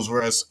angles,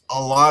 whereas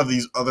a lot of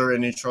these other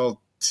NHL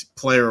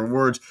player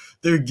awards,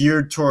 they're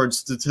geared towards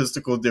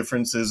statistical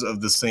differences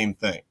of the same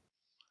thing.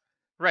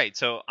 Right,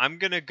 so I'm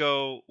going to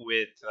go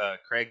with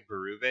Craig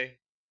Berube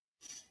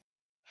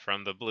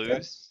from the Blues.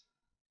 Okay.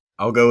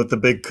 I'll go with the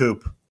Big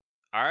Coop.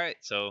 All right,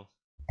 so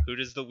who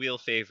does the wheel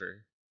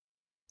favor?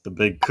 The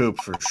Big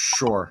Coop for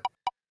sure.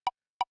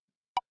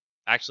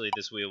 Actually,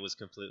 this wheel was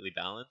completely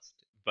balanced,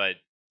 but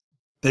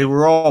they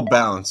were all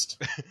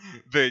balanced.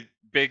 The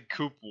Big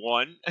Coop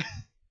won.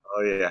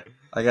 Oh yeah,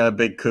 I got a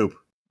Big Coop.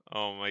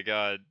 Oh my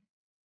god,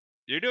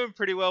 you're doing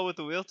pretty well with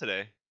the wheel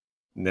today.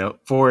 No,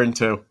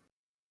 4-2.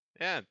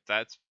 Yeah,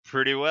 that's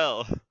pretty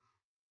well.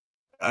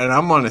 And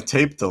I'm on a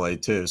tape delay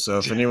too, so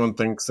if anyone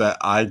thinks that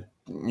I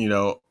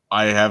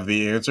have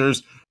the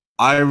answers,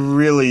 I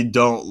really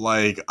don't.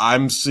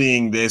 I'm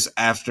seeing this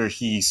after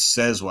he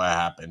says what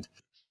happened.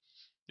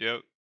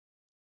 Yep.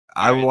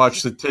 I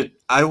watched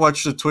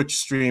the Twitch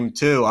stream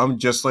too. I'm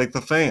just like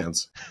the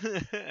fans.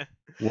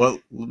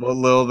 What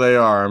little they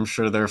are. I'm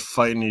sure they're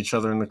fighting each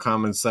other in the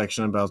comments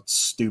section about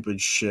stupid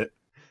shit.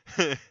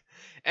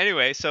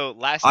 Anyway, so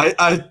last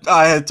I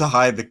had to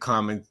hide the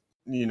comment,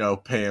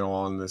 panel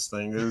on this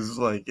thing. It was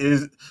like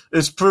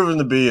it's proven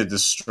to be a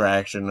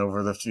distraction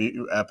over the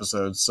few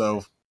episodes.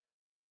 So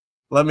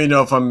let me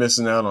know if I'm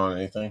missing out on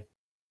anything.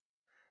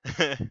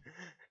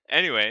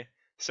 Anyway,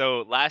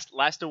 So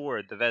last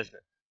award, the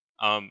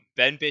Vezina.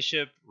 Ben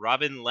Bishop,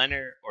 Robin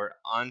Lehner, or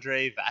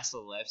Andrei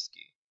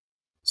Vasilevsky.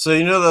 So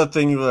you know that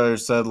thing where I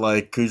said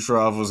like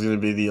Kucherov was going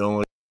to be the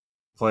only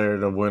player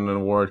to win an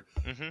award?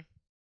 Mm-hmm.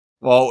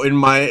 Well, in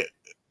my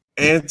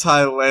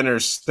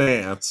anti-Leonard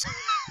stance,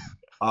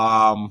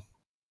 I'm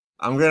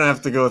gonna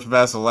have to go with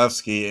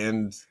Vasilevsky,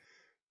 and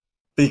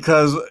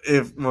because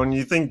when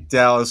you think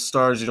Dallas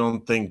Stars, you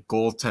don't think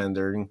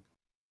goaltending.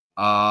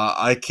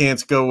 I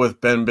can't go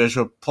with Ben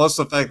Bishop. Plus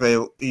the fact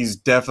that he's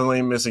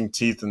definitely missing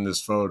teeth in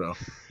this photo.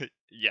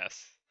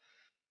 Yes.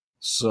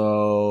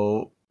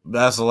 So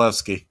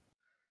Vasilevsky.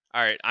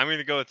 All right, I'm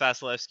gonna go with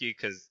Vasilevsky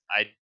because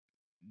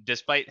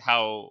despite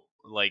how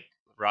like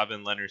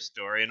Robin Lehner's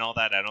story and all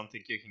that, I don't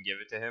think you can give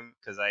it to him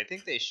because I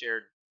think they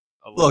shared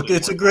a little Look, bit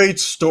it's more a great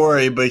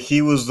story, but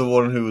he was the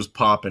one who was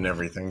popping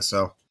everything.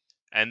 So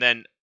And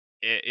then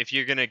if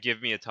you're gonna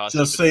give me a toss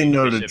up just say between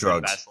no to Bishop and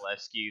drugs.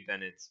 Vasilevsky,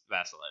 then it's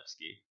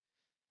Vasilevsky.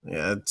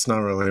 Yeah, it's not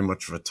really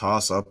much of a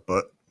toss-up,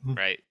 but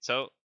Right.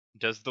 So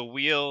does the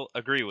wheel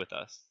agree with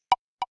us?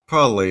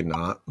 probably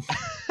not.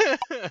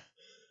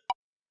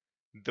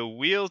 The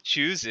wheel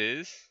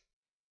chooses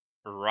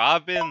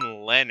Robin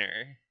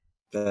Lehner.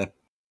 That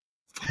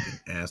fucking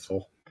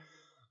asshole.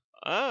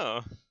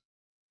 Oh.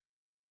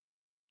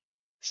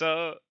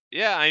 So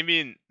yeah, I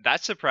mean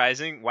that's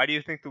surprising. Why do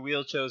you think the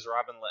wheel chose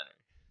Robin Lehner?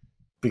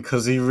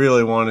 Because he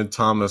really wanted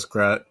Thomas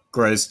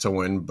Greiss to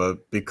win,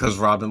 but because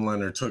Robin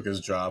Leonard took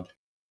his job,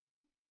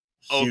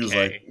 he was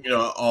like,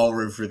 Okay. I'll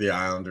root for the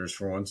Islanders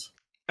for once.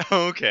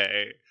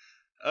 Okay.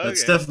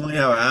 That's Okay. definitely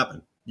how it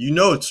happened. You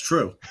know it's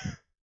true.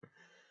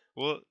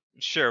 Well,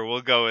 sure,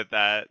 we'll go with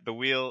that. The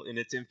wheel, in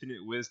its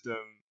infinite wisdom,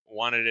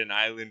 wanted an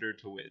Islander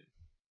to win.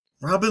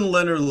 Robin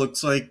Leonard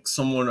looks like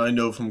someone I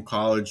know from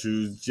college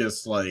who's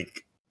just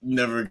like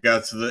never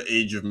got to the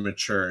age of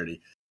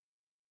maturity.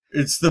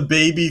 It's the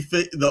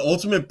the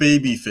ultimate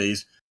baby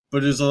face,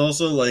 but it's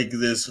also like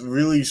this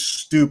really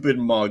stupid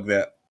mug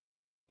that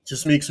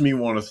just makes me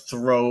want to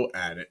throw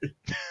at it.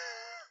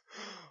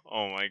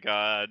 Oh my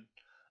god.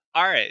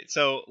 Alright,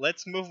 so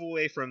let's move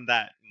away from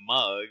that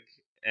mug,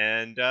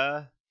 and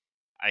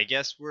I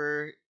guess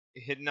we're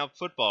hitting up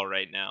football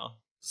right now.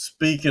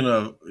 Speaking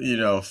of,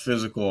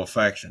 physical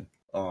affection,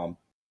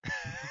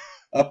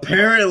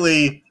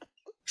 apparently,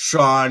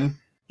 Sean,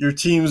 your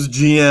team's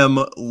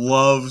GM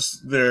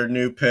loves their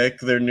new pick,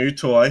 their new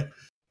toy,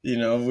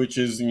 which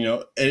is,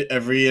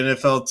 every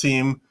NFL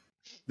team,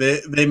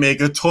 they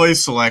make a toy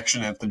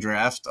selection at the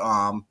draft.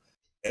 And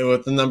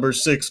with the number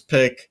 6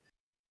 pick,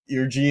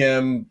 your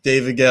GM,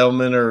 David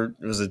Gettleman, or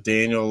was it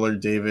Daniel or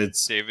David?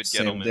 David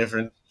Same Gettleman.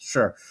 different.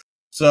 Sure.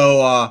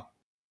 So,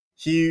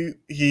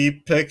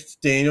 he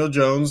picked Daniel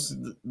Jones,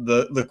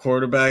 the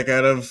quarterback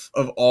out of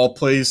all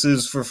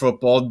places for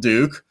football,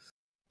 Duke,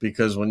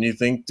 because when you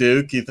think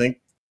Duke, you think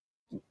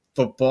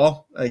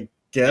football, I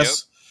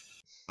guess.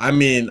 Yep. I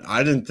mean,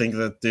 I didn't think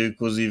that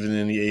Duke was even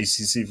in the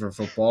ACC for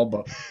football,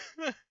 but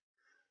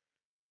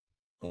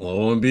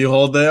lo and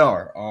behold, they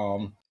are.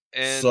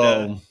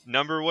 And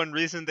number one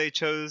reason they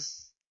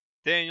chose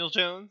Daniel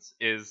Jones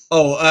is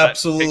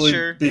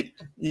absolutely,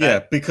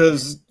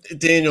 because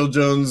Daniel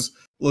Jones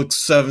looks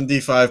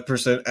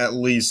 75% at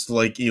least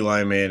like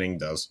Eli Manning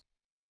does.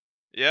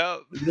 Yeah,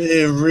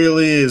 it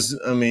really is.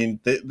 I mean,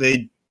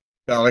 they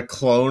got a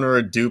clone or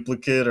a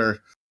duplicate,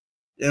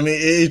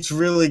 it's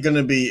really going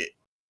to be.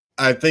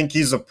 I think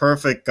he's a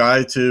perfect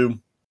guy to,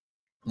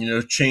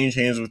 change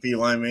hands with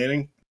Eli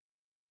Manning,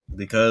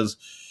 because,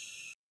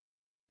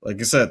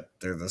 like I said,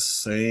 they're the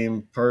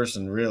same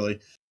person, really.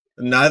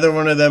 Neither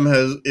one of them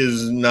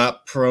is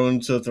not prone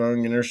to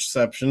throwing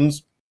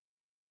interceptions.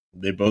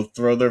 They both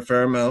throw their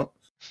fair amount.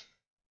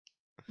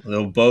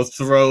 They'll both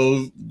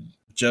throw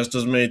just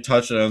as many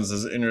touchdowns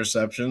as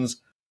interceptions,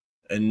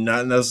 and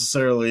not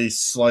necessarily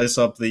slice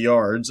up the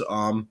yards.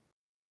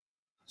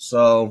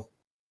 So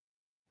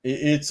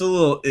it's a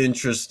little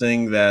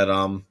interesting that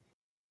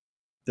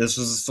this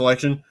was a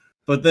selection.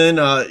 But then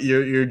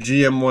your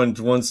GM went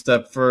one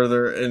step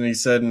further, and he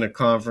said in a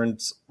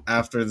conference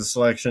after the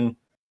selection,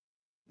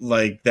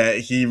 like, that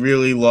he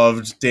really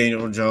loved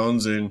Daniel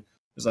Jones, and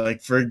was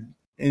like,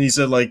 and he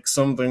said like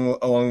something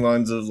along the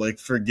lines of like,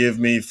 forgive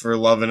me for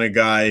loving a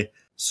guy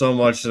so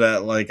much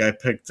that like I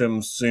picked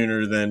him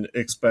sooner than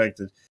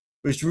expected,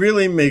 which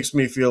really makes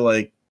me feel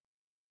like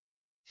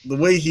the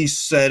way he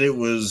said it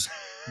was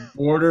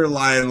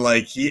borderline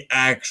like he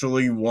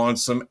actually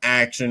wants some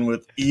action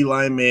with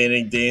Eli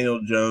Manning,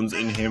 Daniel Jones,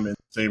 and him in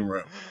the same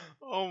room.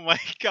 Oh my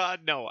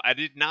god, no. I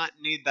did not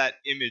need that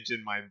image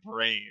in my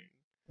brain.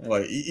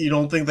 What, you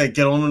don't think that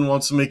Gettleman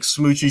wants to make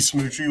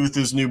smoochy with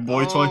his new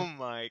boy toy? Oh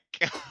my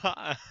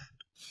god.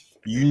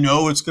 You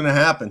know it's going to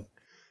happen.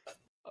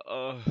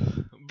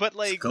 But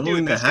like,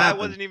 dude, this guy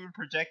wasn't even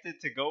projected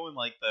to go in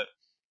like the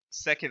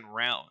second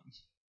round.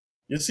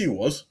 Yes, he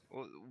was.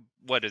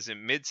 What is it,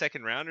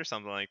 mid-second round or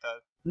something like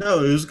that?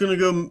 No, it was going to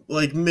go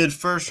like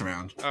mid-first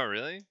round. Oh,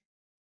 really?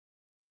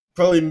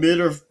 Probably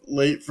mid or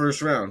late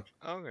first round.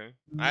 Okay.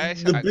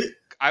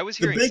 I was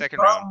hearing second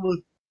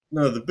round.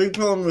 No, the big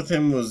problem with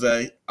him was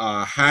that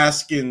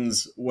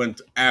Haskins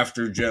went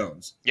after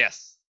Jones.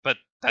 Yes, but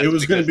It that's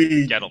was going to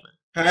because be Gettleman.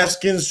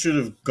 Haskins should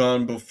have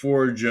gone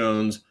before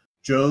Jones.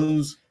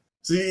 Jones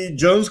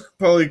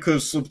probably could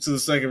have slipped to the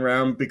second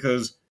round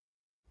because,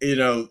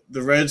 the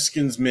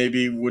Redskins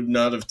maybe would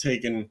not have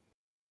taken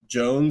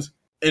Jones.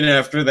 And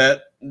after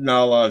that,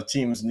 not a lot of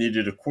teams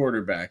needed a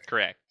quarterback.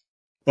 Correct.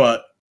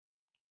 But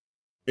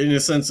in a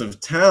sense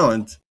of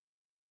talent,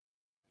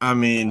 I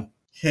mean,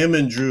 him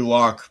and Drew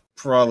Lock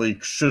probably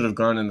should have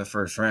gone in the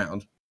first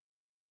round.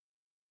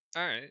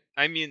 All right.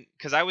 I mean,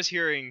 because I was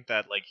hearing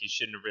that like he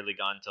shouldn't have really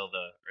gone till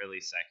the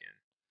early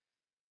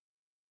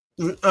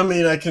second. I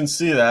mean, I can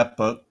see that,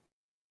 but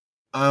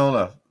I don't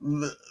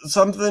know.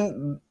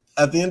 Something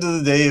at the end of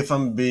the day, if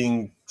I'm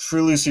being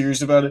truly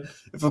serious about it,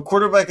 if a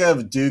quarterback out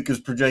of Duke is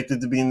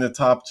projected to be in the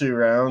top 2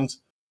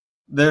 rounds,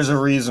 there's a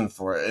reason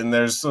for it, and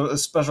there's a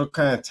special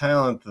kind of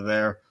talent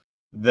there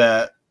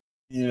that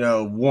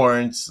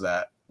warrants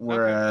that.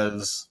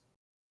 Whereas,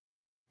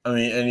 I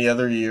mean, any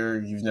other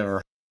year, you've never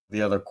heard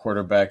the other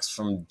quarterbacks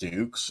from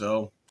Duke,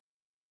 so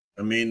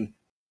I mean,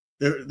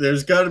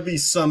 there's got to be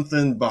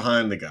something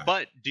behind the guy.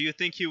 But do you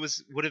think he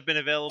would have been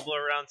available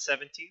around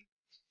 17?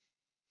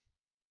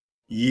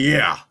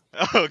 Yeah.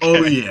 Okay.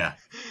 Oh yeah.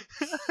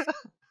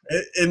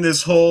 And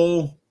this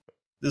whole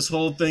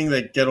thing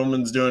that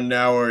Gettleman's doing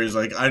now, where he's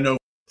like, I know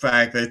for a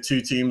fact that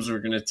 2 teams were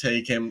going to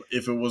take him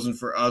if it wasn't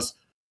for us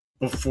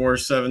before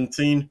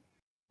 17.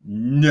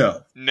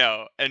 No.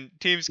 No, and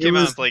teams came out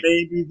and was like,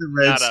 maybe the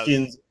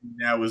Redskins, and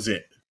that was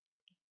it.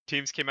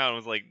 Teams came out and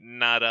was like,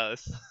 not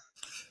us.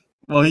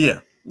 Well, yeah,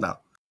 no.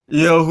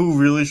 You know who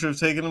really should have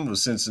taken him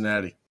was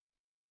Cincinnati.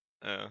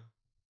 Oh.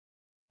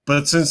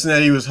 But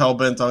Cincinnati was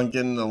hell-bent on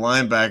getting the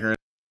linebacker.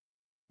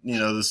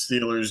 The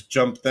Steelers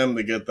jumped them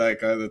to get that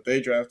guy that they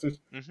drafted.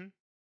 Mm-hmm.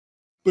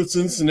 But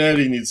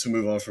Cincinnati needs to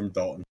move on from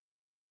Dalton.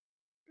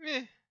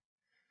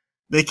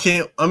 They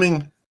can't, I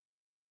mean,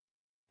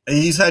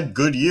 he's had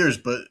good years,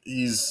 but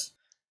he's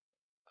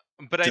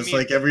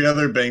like every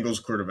other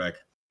Bengals quarterback.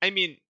 I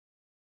mean,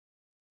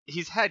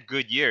 he's had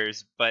good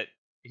years, but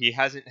he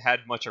hasn't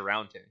had much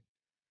around him.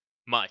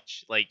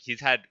 Much. Like,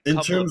 he's had a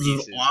couple in terms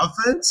of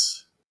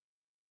offense?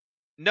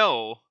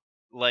 No.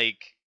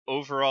 Like,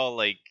 overall,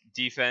 like,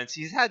 defense.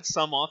 He's had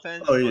some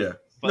offense. Oh, yeah.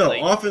 But no,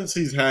 like, offense,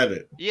 he's had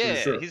it. Yeah,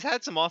 for sure. He's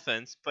had some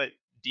offense, but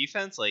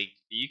defense, like,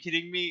 are you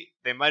kidding me?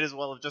 They might as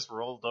well have just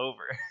rolled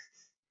over.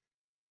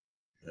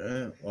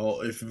 Yeah,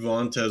 well, if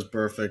Vontez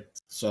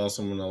Perfect saw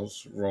someone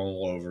else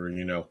roll over,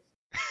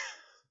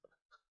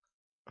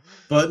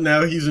 But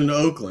now he's in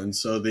Oakland,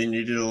 so they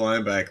needed a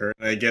linebacker.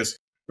 And I guess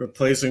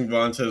replacing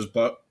Vontez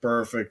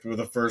Perfect with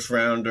a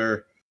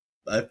first-rounder,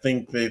 I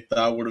think they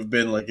thought would have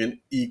been like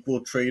an equal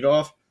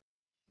trade-off,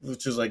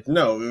 which is like,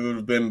 no, it would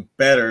have been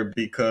better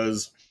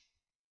because,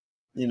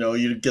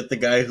 you'd get the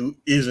guy who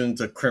isn't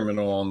a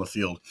criminal on the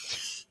field.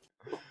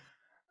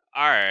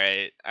 All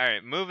right.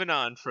 Moving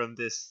on from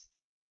this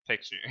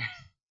picture.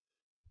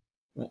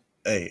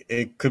 Hey,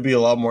 it could be a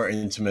lot more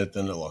intimate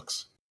than it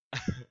looks.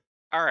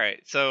 All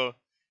right. So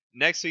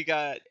next we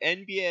got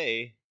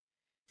NBA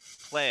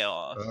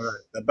playoffs. All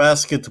right, the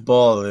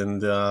basketball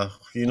and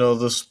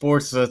the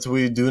sports that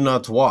we do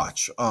not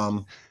watch.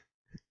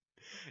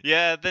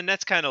 Yeah, the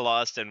Nets kind of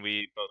lost, and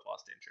we both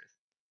lost interest.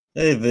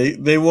 Hey,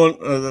 they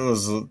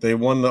won. They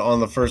won on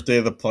the first day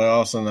of the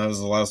playoffs, and that was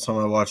the last time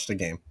I watched a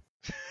game.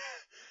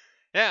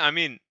 Yeah, I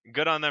mean,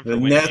 good on them for the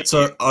winning. The Nets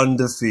are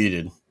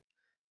undefeated.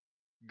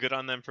 Good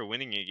on them for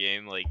winning a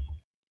game. Like,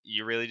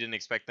 you really didn't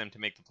expect them to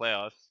make the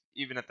playoffs,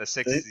 even at the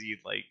 6th seed.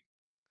 Like,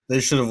 they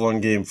should have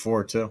won Game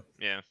 4 too.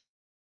 Yeah,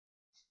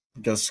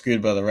 got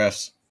screwed by the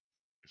refs.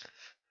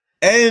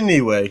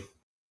 Anyway,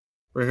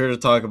 we're here to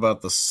talk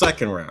about the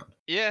second round.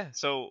 Yeah.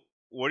 So,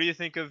 what do you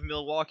think of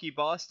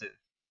Milwaukee-Boston?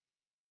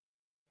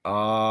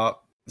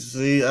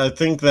 See, I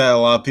think that a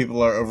lot of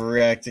people are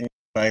overreacting to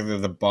the fact that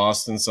the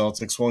Boston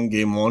Celtics won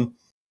Game 1,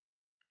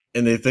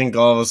 and they think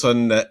all of a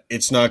sudden that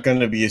it's not going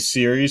to be a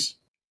series.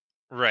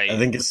 Right. I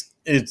think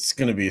it's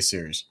going to be a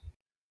series.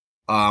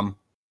 That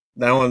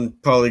one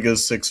probably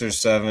goes 6 or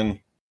 7.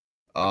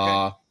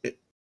 Okay.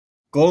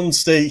 Golden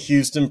State,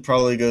 Houston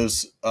probably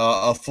goes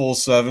a full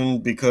 7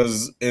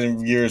 because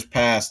in years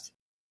past,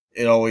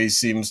 it always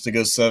seems to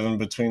go 7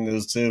 between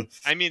those two.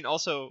 I mean,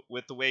 also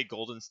with the way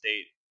Golden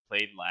State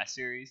played last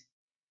series.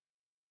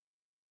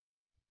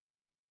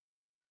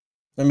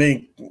 I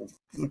mean,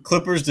 the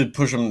Clippers did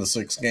push them to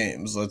 6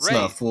 games. Let's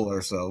not fool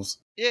ourselves.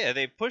 Yeah,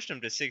 they pushed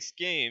them to 6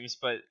 games,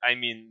 but I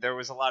mean, there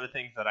was a lot of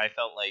things that I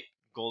felt like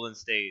Golden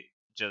State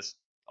just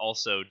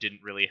also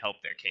didn't really help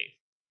their case.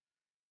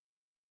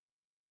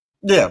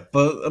 Yeah,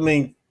 but I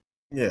mean,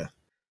 yeah.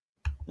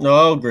 No,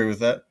 I'll agree with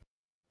that.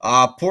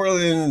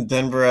 Portland and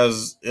Denver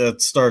as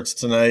it starts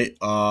tonight,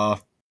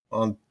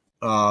 on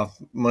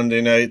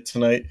Monday night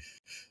tonight.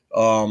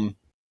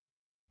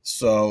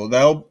 So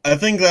I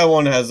think that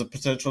one has the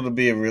potential to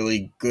be a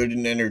really good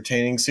and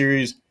entertaining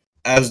series,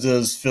 as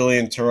does Philly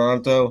and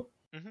Toronto.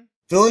 Mm-hmm.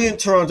 Philly and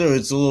Toronto,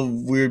 it's a little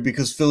weird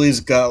because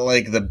Philly's got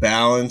like the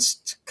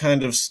balanced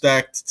kind of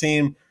stacked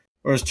team,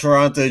 Whereas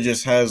Toronto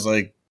just has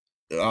like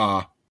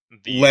The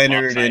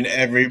Leonard and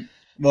lopsided.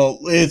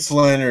 it's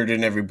Leonard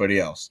and everybody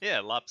else. Yeah,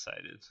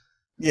 lopsided.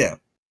 Yeah.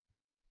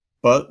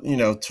 But,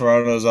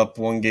 Toronto's up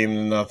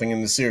 1-0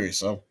 in the series,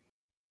 so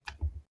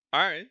All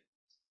right.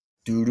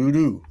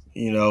 doo-doo-doo.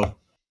 That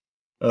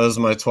was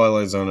my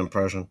Twilight Zone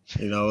impression.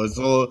 It's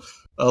a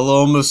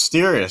little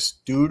mysterious.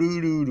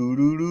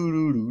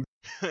 Doo-doo-doo-doo-doo-doo-doo.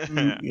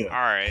 Yeah. All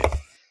right.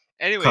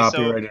 Anyway,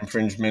 Copyright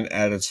infringement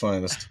at its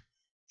finest.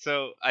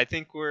 so I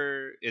think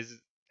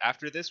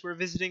after this we're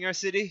visiting our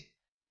city.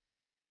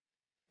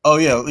 Oh,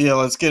 yeah,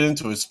 let's get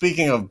into it.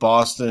 Speaking of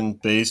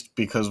Boston-based,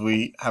 because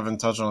we haven't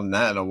touched on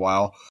that in a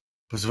while,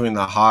 between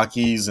the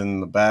hockeys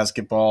and the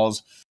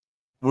basketballs,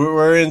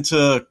 we're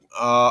into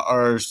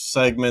our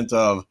segment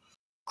of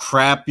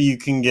crap you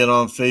can get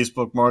on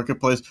Facebook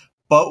Marketplace,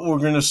 but we're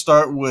going to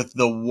start with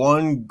the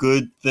one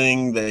good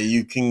thing that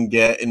you can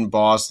get in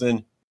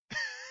Boston.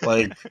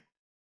 Like,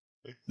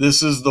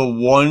 this is the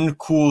one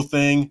cool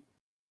thing,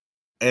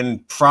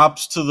 and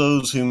props to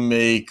those who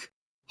make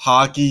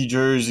hockey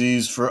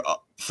jerseys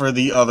for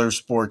the other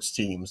sports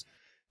teams.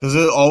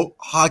 Because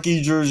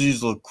hockey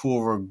jerseys look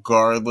cool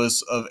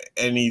regardless of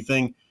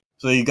anything.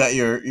 So you got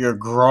your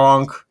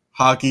Gronk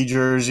hockey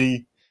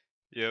jersey.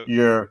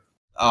 Yep.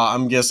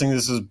 I'm guessing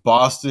this is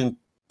Boston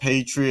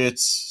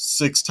Patriots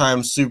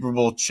 6-time Super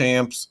Bowl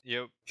champs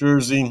Yep.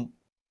 jersey.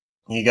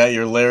 You got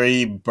your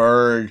Larry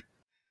Bird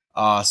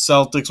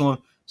Celtics one.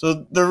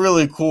 So they're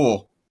really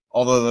cool.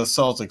 Although the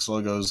Celtics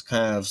logo is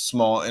kind of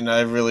small, and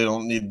I really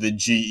don't need the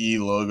GE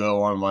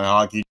logo on my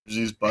hockey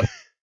jerseys, but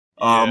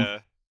Yeah.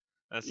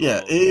 That's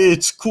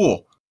it's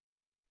cool.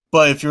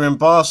 But if you're in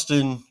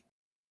Boston,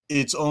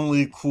 it's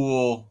only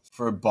cool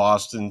for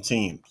Boston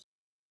teams.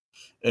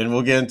 And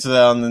we'll get into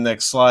that on the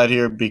next slide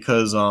here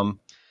because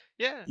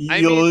yeah.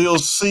 you'll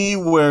see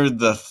where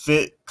the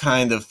fit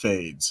kind of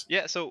fades.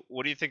 Yeah. So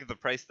what do you think of the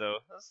price though?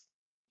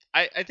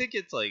 I think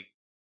it's like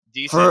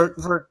decent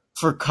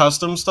For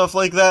custom stuff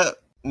like that.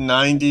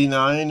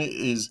 99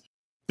 is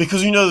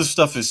because this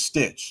stuff is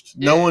stitched.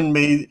 Yeah.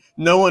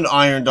 No one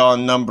ironed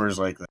on numbers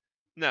like that.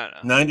 No.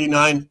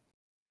 99.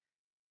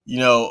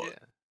 Yeah.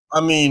 I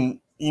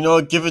mean,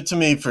 give it to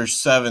me for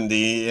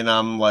 70 and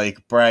I'm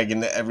like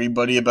bragging to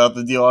everybody about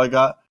the deal I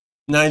got.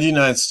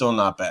 99 is still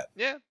not bad.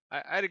 Yeah,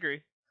 I'd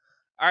agree.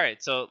 All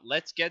right, so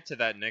let's get to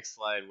that next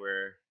slide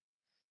where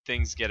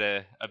things get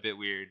a bit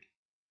weird.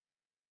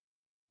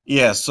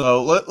 Yeah,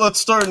 so let's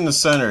start in the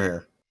center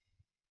here.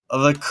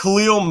 The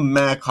Khalil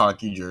Mack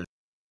hockey jersey.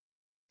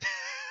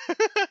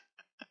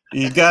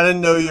 You got to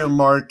know your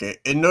market.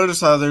 And notice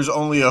how there's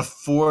only a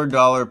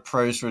 $4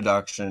 price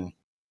reduction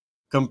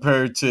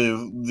compared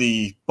to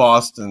the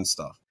Boston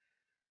stuff.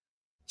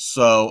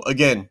 So,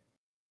 again,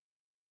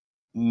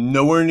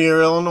 nowhere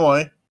near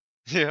Illinois.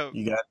 Yeah.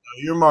 You got to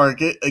know your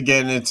market.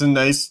 Again, it's a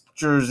nice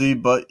jersey,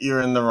 but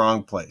you're in the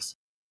wrong place.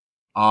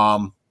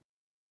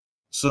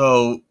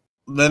 So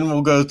then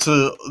we'll go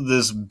to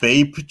this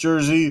Bape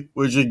jersey,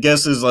 which I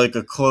guess is like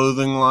a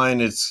clothing line.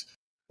 It's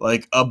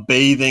like a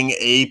Bathing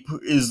Ape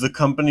is the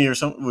company or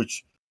something,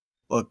 which,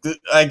 look,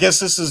 I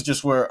guess this is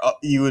just where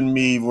you and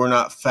me, we're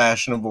not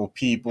fashionable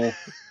people.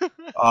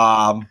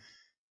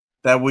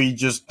 That we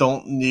just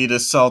don't need a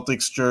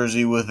Celtics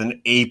jersey with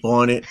an ape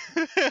on it.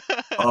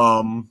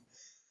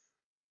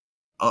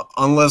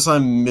 Unless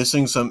I'm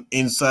missing some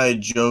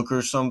inside joke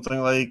or something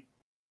like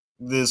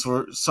this,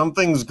 where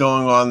something's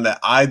going on that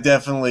I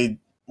definitely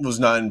was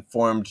not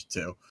informed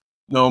to.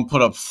 No one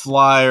put up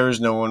flyers.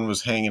 No one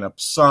was hanging up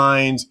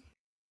signs.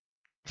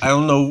 I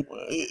don't know.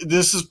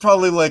 This is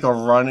probably like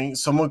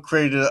someone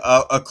created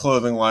a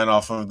clothing line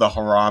off of the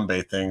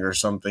Harambe thing or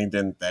something,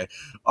 didn't they?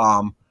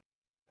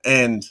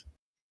 And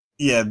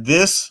yeah,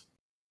 this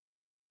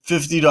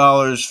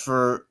 $50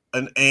 for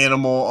an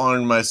animal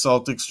on my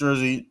Celtics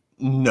jersey,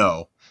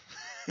 no.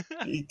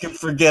 You can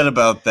forget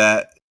about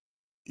that.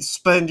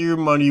 Spend your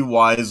money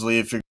wisely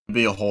if you're going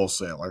to be a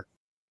wholesaler.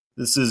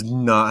 This is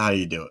not how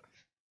you do it.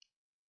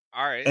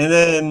 All right. And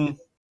then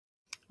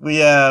we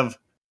have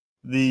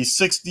the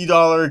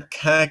 $60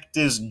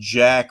 Cactus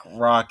Jack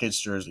Rockets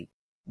jersey.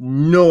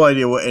 No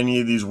idea what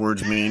any of these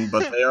words mean,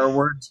 but they are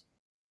words.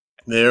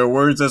 They are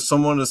words that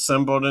someone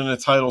assembled in a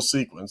title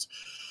sequence.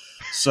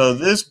 So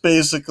this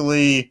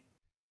basically,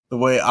 the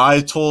way I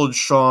told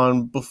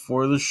Sean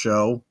before the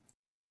show,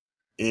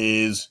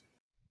 is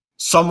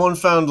someone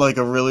found like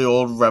a really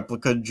old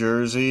replica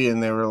jersey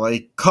and they were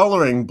like,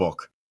 coloring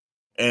book.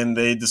 And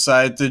they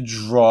decided to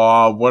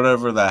draw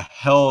whatever the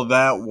hell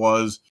that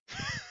was.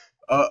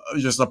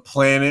 Just a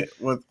planet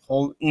with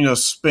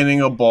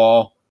spinning a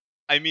ball.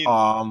 I mean,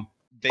 on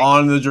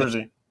the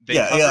jersey. They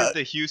covered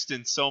the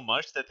Houston so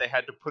much that they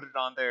had to put it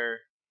on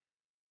there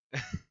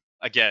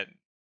again.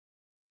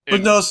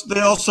 But no,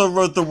 they also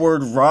wrote the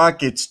word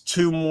Rockets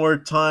 2 more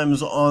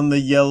times on the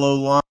yellow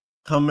line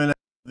coming out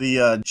of the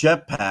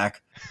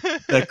jetpack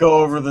that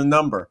go over the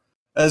number.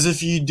 As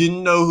if you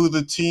didn't know who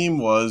the team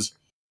was.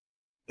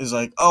 Is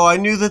like, oh, I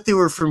knew that they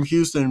were from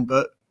Houston,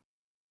 but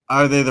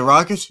are they the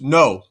Rockets?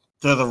 No,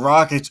 they're the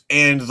Rockets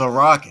and the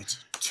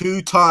Rockets.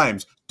 2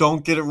 times.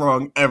 Don't get it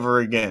wrong ever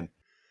again.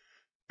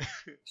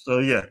 So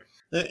yeah,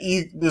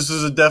 this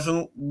is a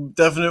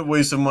definite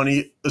waste of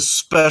money,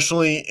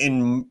 especially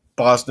in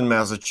Boston,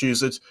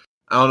 Massachusetts.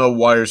 I don't know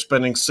why you're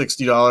spending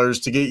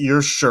 $60 to get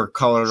your shirt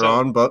colored So,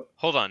 on, but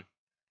hold on.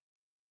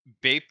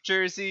 Bape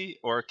jersey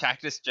or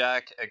Cactus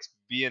Jack x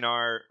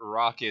BNR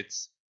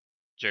Rockets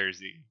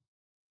jersey?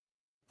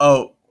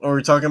 oh, are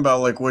we talking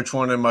about like which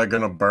one am I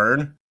gonna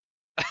burn?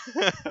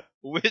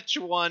 Which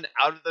one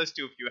out of those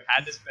two, if you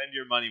had to spend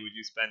your money, would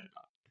you spend it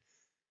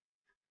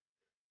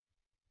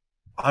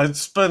on? I'd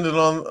spend it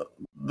on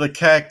the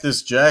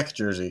Cactus Jack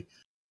jersey.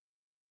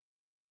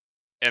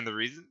 And the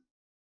reason?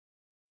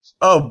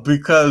 Oh,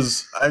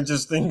 because I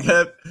just think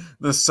that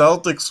the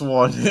Celtics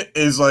one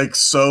is like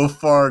so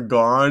far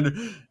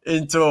gone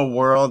into a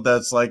world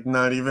that's like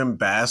not even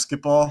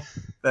basketball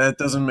that it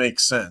doesn't make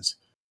sense.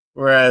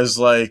 Whereas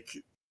like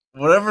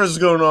whatever's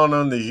going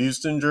on the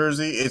Houston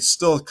jersey, it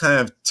still kind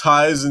of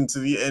ties into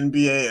the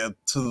NBA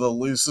to the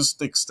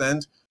loosest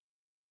extent.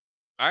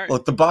 All right.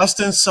 Look, the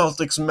Boston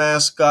Celtics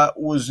mascot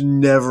was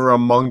never a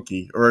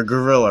monkey or a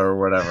gorilla or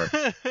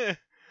whatever,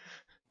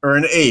 or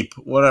an ape,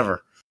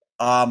 whatever.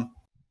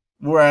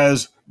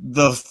 Whereas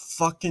the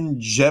fucking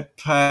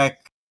jetpack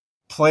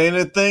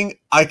planet thing,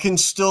 I can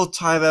still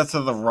tie that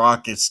to the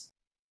Rockets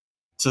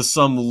to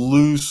some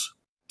loose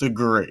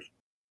degree.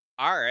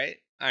 All right.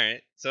 All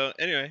right. So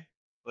anyway,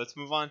 let's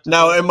move on to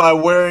Now, the... am I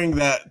wearing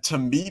that to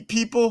meet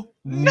people?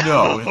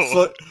 No,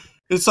 No.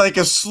 it's like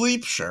a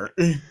sleep shirt.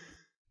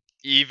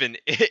 Even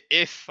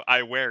if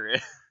I wear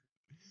it.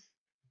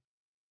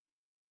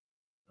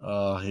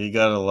 You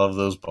gotta love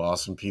those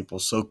Boston people.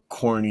 So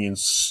corny and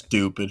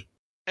stupid.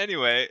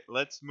 Anyway,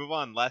 let's move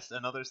on.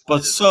 Another slide.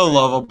 But Is so that right?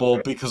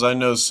 lovable because I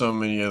know so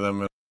many of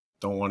them and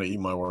don't want to eat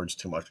my words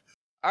too much.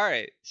 All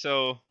right.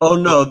 So. Oh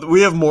no,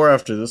 we have more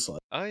after this one.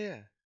 Oh yeah.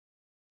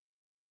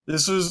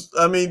 This was,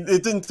 I mean,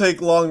 it didn't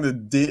take long to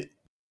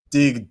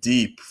dig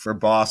deep for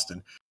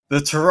Boston.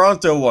 The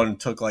Toronto one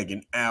took like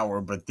an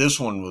hour, but this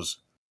one was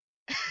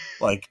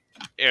like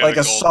Yeah, like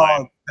the a gold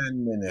solid mine.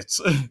 10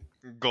 minutes.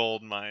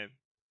 Gold mine.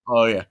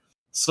 Oh yeah.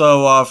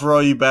 So for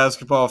all you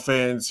basketball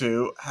fans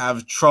who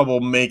have trouble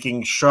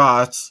making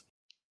shots,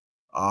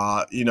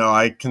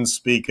 I can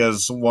speak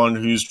as one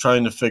who's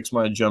trying to fix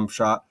my jump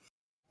shot.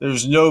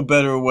 There's no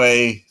better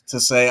way to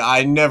say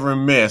I never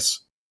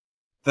miss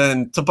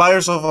than to buy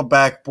yourself a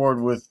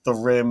backboard with the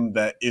rim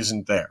that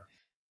isn't there.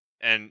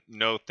 And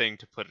no thing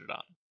to put it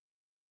on.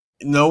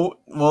 No,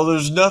 well,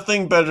 there's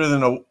nothing better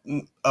than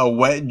a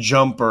wet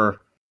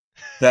jumper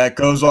that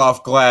goes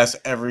off glass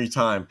every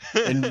time.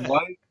 And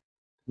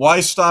why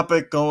stop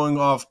it going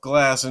off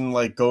glass and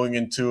like going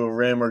into a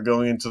rim or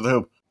going into the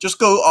hoop? Just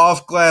go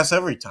off glass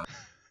every time.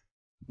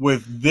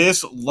 With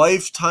this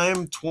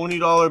lifetime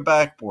 $20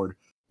 backboard,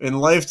 and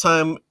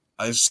Lifetime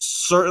I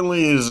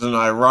certainly is an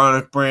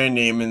ironic brand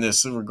name in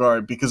this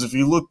regard because if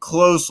you look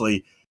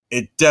closely,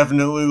 it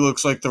definitely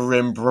looks like the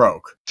rim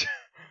broke.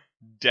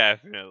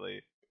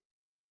 Definitely.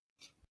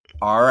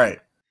 All right.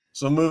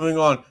 So moving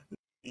on,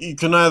 you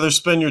can either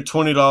spend your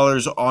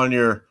 $20 on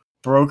your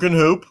broken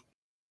hoop,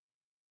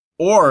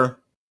 or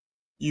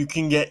you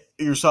can get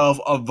yourself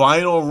a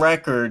vinyl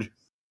record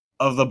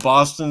of the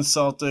Boston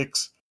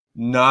Celtics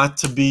not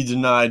to be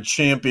denied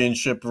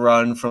championship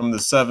run from the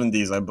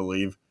 70s, I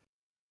believe.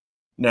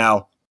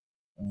 Now,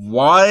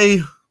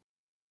 why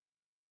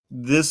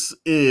this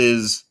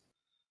is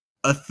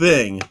a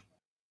thing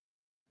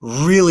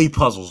really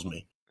puzzles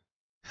me.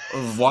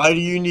 Why do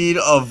you need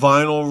a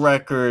vinyl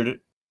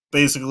record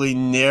basically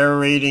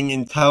narrating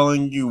and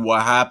telling you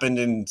what happened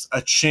in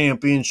a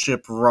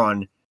championship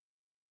run?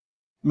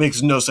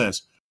 Makes no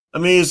sense. I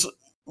mean,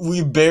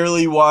 we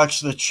barely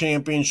watch the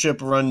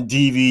championship run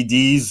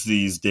DVDs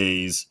these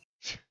days.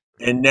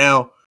 And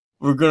now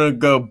we're going to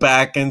go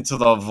back into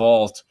the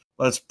vault.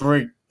 Let's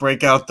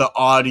break out the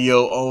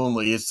audio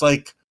only. It's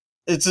like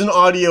it's an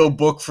audio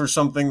book for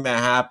something that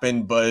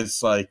happened, but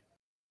it's like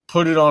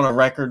put it on a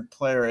record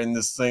player and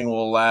this thing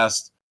will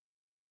last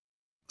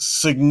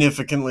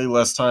significantly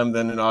less time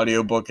than an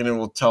audiobook and it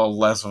will tell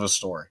less of a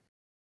story.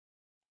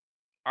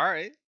 All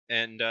right.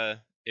 And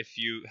if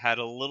you had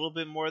a little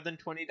bit more than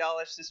 $20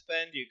 to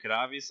spend, you could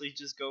obviously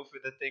just go for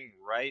the thing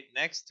right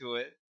next to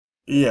it.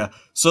 Yeah.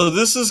 So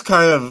this is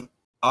kind of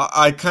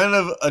I kind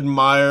of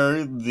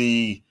admire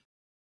the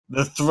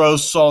throw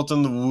salt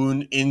in the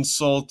wound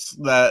insult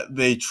that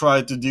they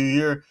tried to do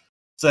here,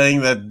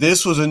 saying that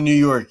this was a New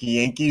York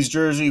Yankees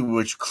jersey,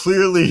 which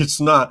clearly it's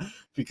not,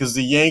 because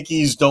the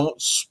Yankees don't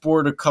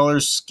sport a color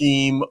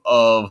scheme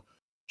of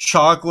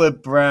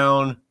chocolate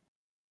brown,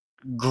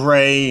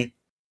 gray,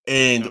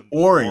 and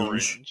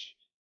orange.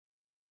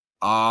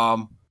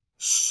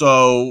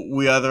 So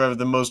we either have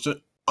the most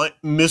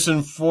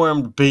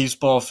misinformed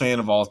baseball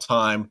fan of all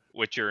time,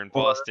 which you're in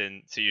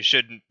Boston, so you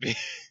shouldn't be.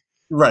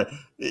 Right.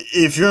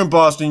 If you're in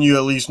Boston, you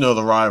at least know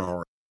the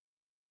rivalry.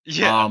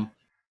 Yeah.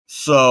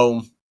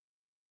 So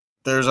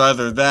there's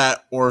either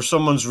that or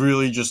someone's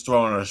really just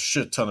throwing a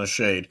shit ton of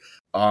shade.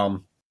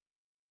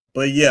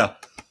 But yeah,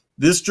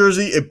 this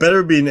jersey, it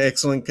better be in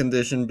excellent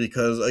condition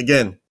because,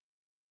 again,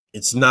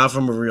 it's not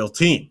from a real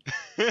team.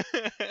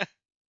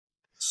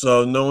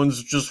 So no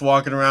one's just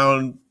walking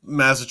around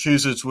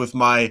Massachusetts with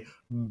my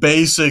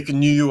basic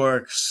New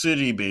York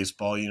City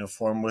baseball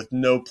uniform with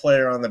no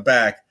player on the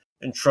back.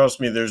 And trust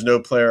me, there's no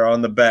player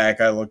on the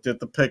back. I looked at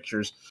the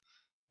pictures.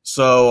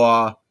 So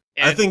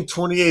I think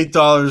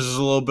 $28 is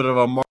a little bit of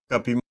a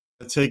markup. You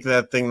might take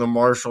that thing to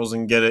Marshalls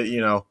and get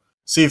it,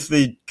 see if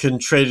they can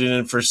trade it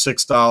in for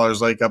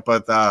 $6 like up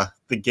at the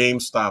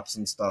GameStops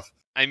and stuff.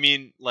 I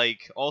mean,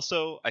 like,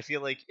 also, I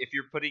feel like if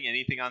you're putting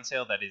anything on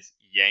sale that is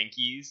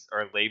Yankees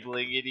or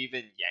labeling it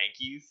even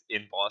Yankees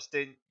in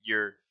Boston,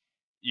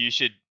 you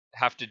should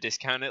have to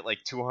discount it like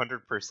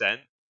 200%.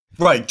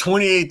 Right,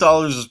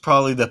 $28 is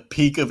probably the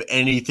peak of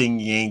anything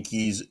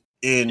Yankees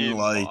in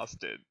like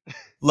Boston.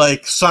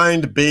 Like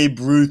signed Babe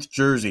Ruth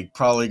jersey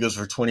probably goes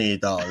for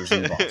 $28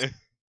 in Boston.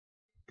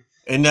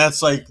 And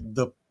that's like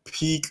the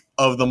peak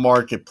of the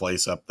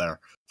marketplace up there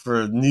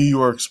for New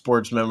York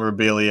sports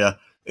memorabilia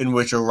in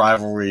which a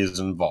rivalry is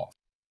involved.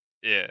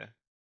 Yeah.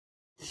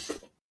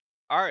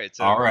 All right.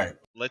 So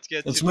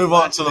let's move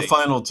on to the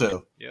final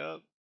two.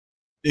 Yep.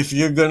 If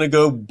you're going to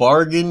go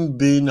bargain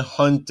bin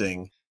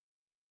hunting,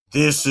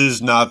 this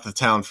is not the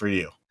town for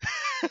you.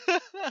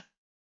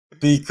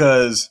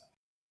 Because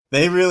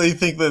they really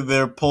think that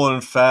they're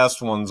pulling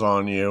fast ones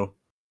on you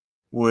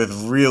with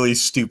really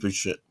stupid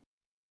shit.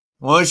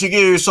 Why don't you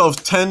get yourself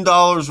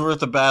 $10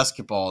 worth of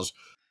basketballs?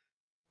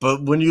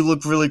 But when you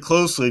look really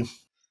closely,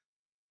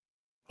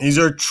 these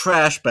are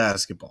trash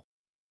basketball.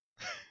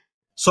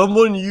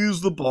 Someone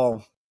used the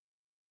ball,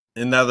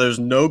 and now there's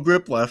no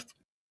grip left,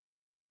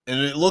 and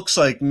it looks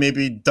like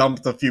maybe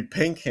dumped a few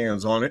paint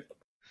cans on it,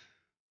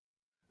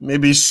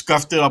 maybe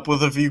scuffed it up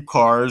with a few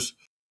cars,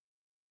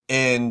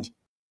 and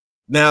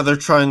now they're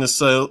trying to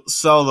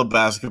sell the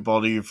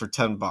basketball to you for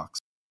 $10.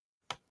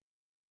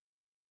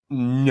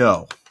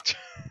 No.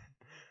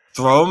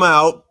 Throw them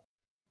out.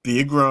 Be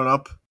a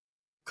grown-up.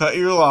 Cut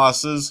your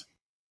losses.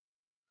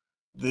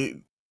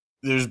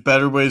 There's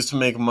better ways to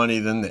make money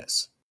than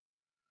this.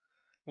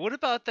 What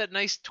about that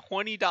nice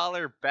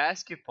 $20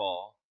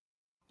 basketball?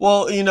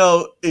 Well,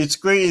 it's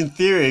great in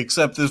theory,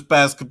 except this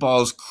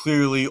basketball is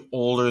clearly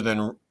older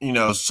than,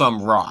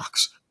 some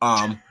rocks.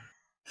 So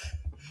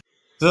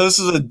this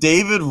is a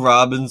David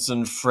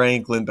Robinson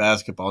Franklin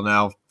basketball.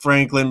 Now,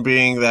 Franklin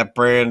being that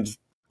brand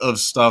of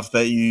stuff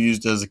that you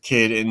used as a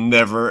kid and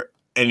never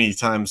any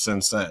time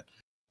since then.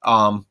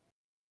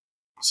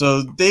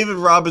 So David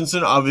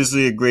Robinson,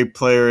 obviously a great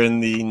player in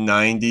the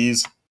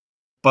 90s,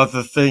 but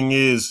the thing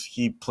is,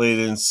 he played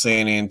in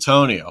San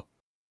Antonio.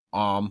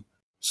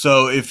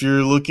 So if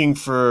you're looking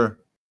for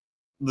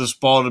this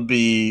ball to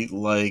be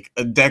like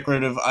a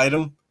decorative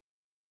item,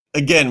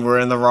 again, we're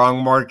in the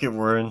wrong market.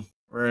 We're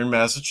in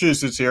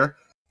Massachusetts here.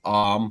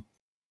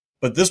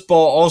 But this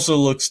ball also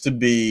looks to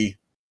be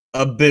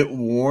a bit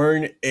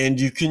worn,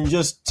 and you can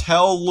just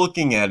tell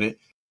looking at it.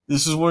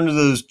 This is one of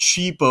those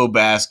cheapo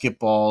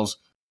basketballs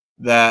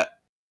that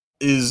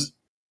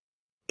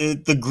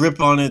the grip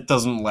on it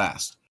doesn't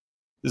last.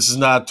 This is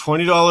not a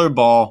 $20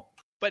 ball.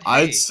 But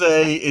I'd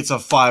say it's a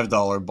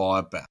 $5 ball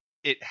at best.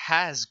 It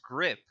has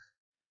grip.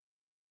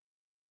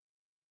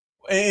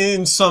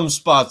 In some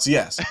spots,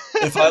 yes.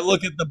 If I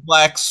look at the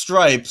black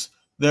stripes,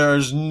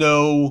 there's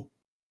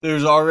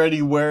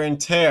already wear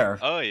and tear.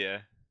 Oh,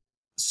 yeah.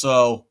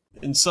 So,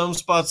 in some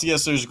spots,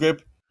 yes, there's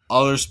grip.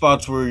 Other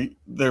spots where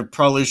there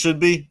probably should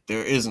be,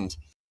 there isn't.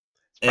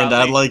 And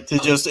I'd like to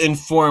just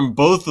inform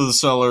both of the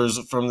sellers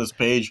from this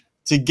page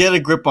to get a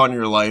grip on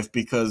your life,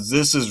 because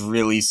this is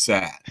really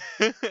sad.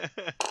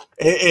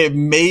 It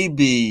may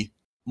be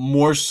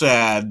more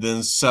sad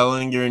than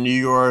selling your New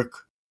York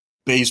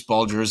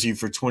baseball jersey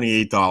for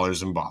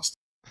 $28 in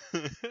Boston.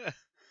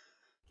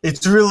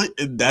 It's really,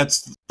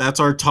 that's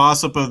our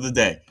toss-up of the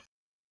day.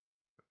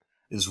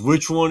 Is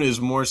which one is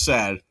more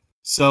sad?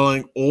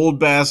 Selling old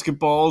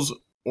basketballs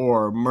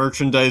or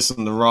merchandise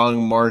in the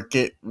wrong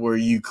market where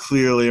you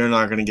clearly are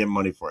not going to get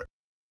money for it?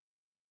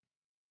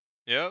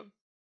 Yep.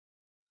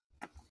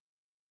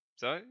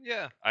 So,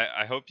 yeah,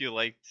 I hope you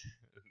liked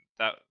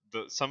that.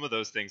 Some of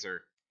those things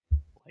are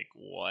like,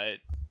 what?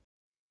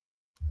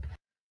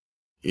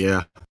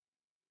 Yeah.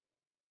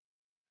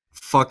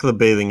 Fuck the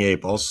Bathing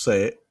Ape, I'll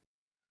say it.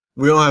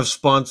 We don't have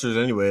sponsors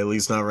anyway, at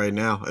least not right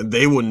now, and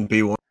they wouldn't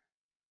be one.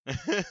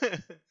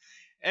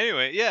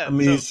 Anyway, yeah. I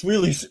mean, it's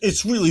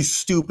really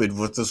stupid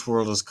what this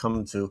world has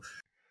come to.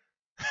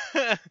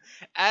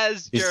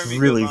 As Jeremy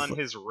goes on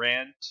his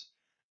rant,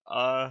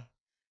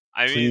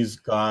 Please,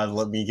 God,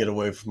 let me get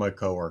away from my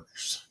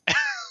coworkers.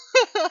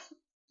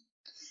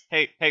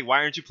 Hey, why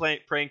aren't you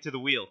praying to the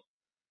wheel?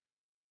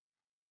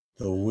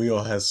 The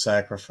wheel has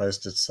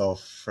sacrificed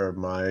itself for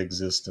my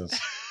existence.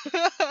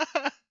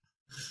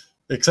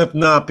 Except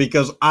not,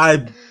 because I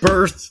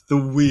birthed the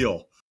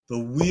wheel. The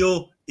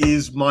wheel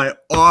is my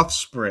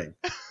offspring.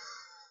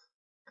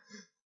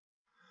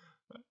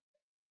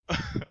 All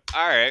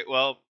right,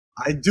 well.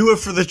 I do it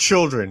for the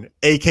children,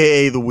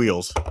 a.k.a. the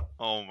wheels.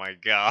 Oh, my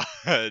God.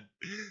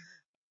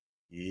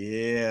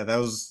 Yeah, that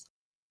was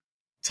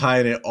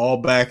tying it all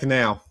back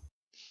now.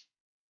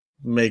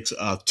 Makes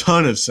a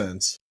ton of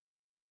sense.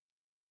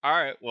 All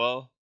right,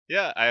 well,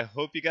 yeah, I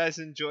hope you guys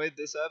enjoyed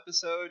this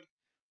episode.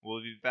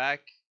 We'll be back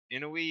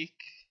in a week.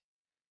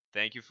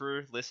 Thank you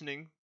for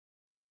listening.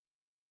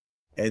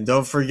 And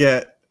don't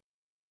forget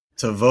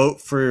to vote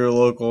for your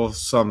local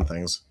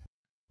somethings.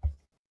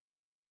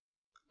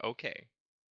 Okay.